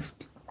becomes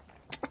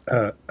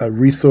a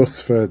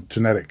resource for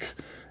genetic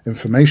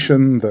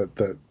information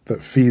that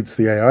feeds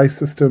the AI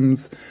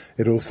systems.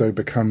 It also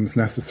becomes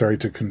necessary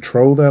to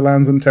control their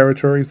lands and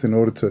territories in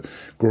order to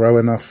grow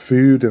enough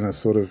food in a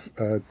sort of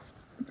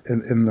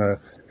in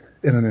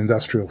an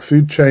industrial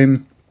food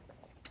chain.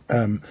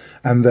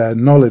 And their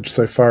knowledge,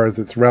 so far as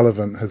it's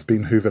relevant, has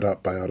been hoovered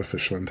up by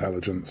artificial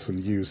intelligence and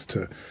used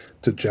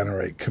to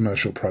generate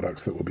commercial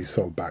products that will be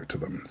sold back to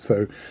them.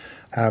 So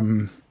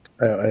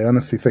I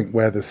honestly think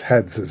where this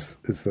heads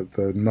is that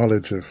the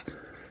knowledge of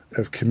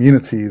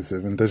communities,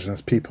 of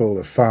indigenous people,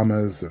 of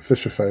farmers, of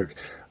fisherfolk,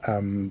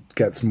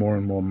 gets more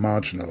and more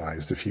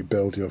marginalized if you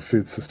build your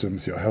food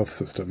systems, your health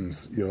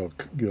systems, your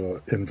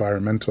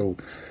environmental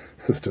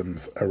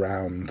systems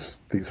around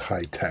these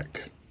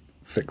high-tech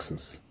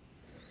fixes.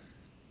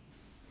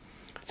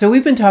 So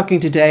we've been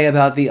talking today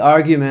about the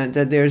argument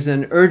that there's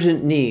an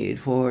urgent need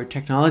for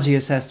technology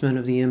assessment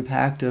of the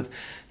impact of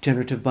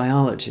generative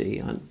biology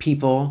on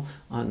people,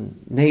 on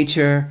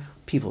nature,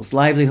 people's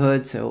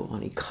livelihoods, so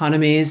on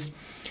economies.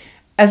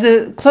 As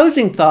a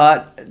closing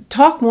thought,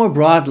 talk more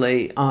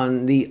broadly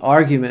on the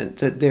argument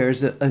that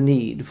there's a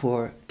need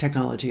for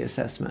technology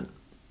assessment.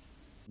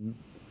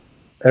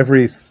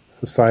 Every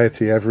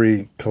society,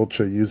 every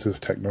culture uses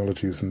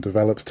technologies and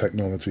develops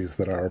technologies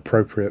that are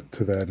appropriate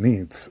to their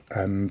needs.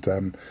 And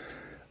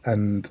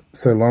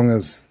so long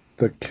as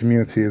the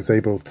community is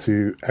able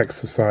to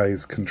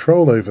exercise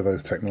control over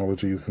those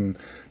technologies and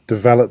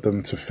develop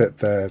them to fit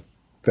their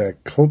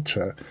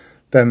culture,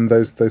 then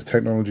those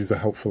technologies are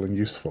helpful and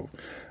useful.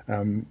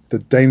 The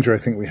danger I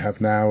think we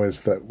have now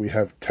is that we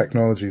have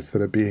technologies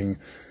that are being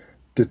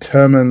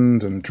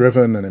determined and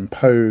driven and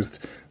imposed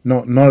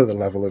not at the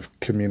level of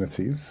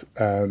communities,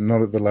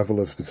 not at the level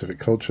of specific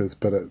cultures,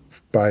 but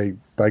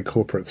by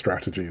corporate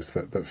strategies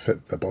that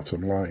fit the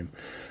bottom line.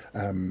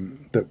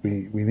 That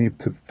we need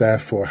to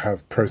therefore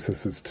have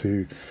processes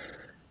to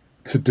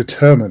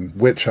determine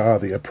which are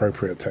the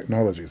appropriate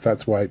technologies.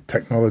 That's why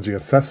technology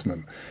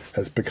assessment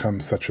has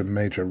become such a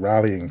major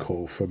rallying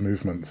call for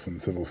movements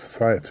and civil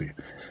society.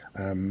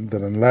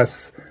 That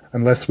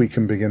unless we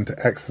can begin to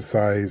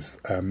exercise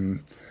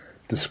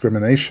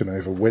discrimination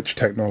over which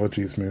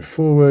technologies move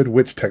forward,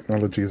 which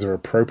technologies are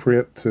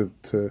appropriate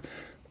to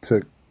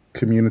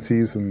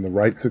communities and the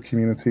rights of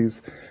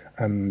communities,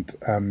 and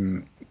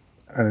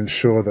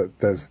ensure that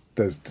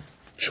there's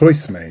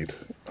choice made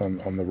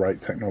on the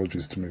right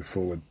technologies to move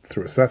forward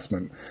through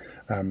assessment,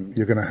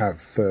 you're going to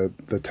have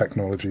the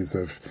technologies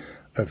of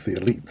the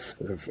elites,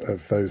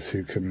 of those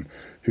who can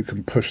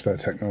push their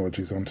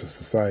technologies onto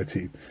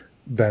society,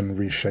 then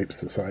reshape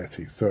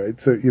society. So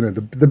it's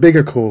the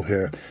bigger call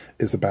here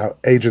is about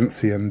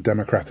agency and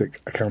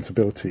democratic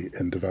accountability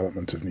in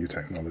development of new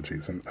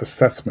technologies, and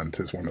assessment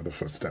is one of the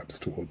first steps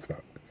towards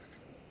that.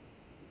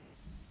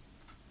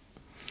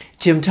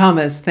 Jim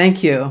Thomas,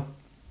 thank you.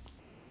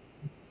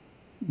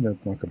 You're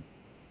welcome.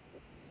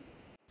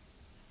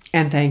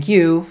 And thank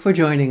you for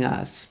joining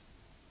us.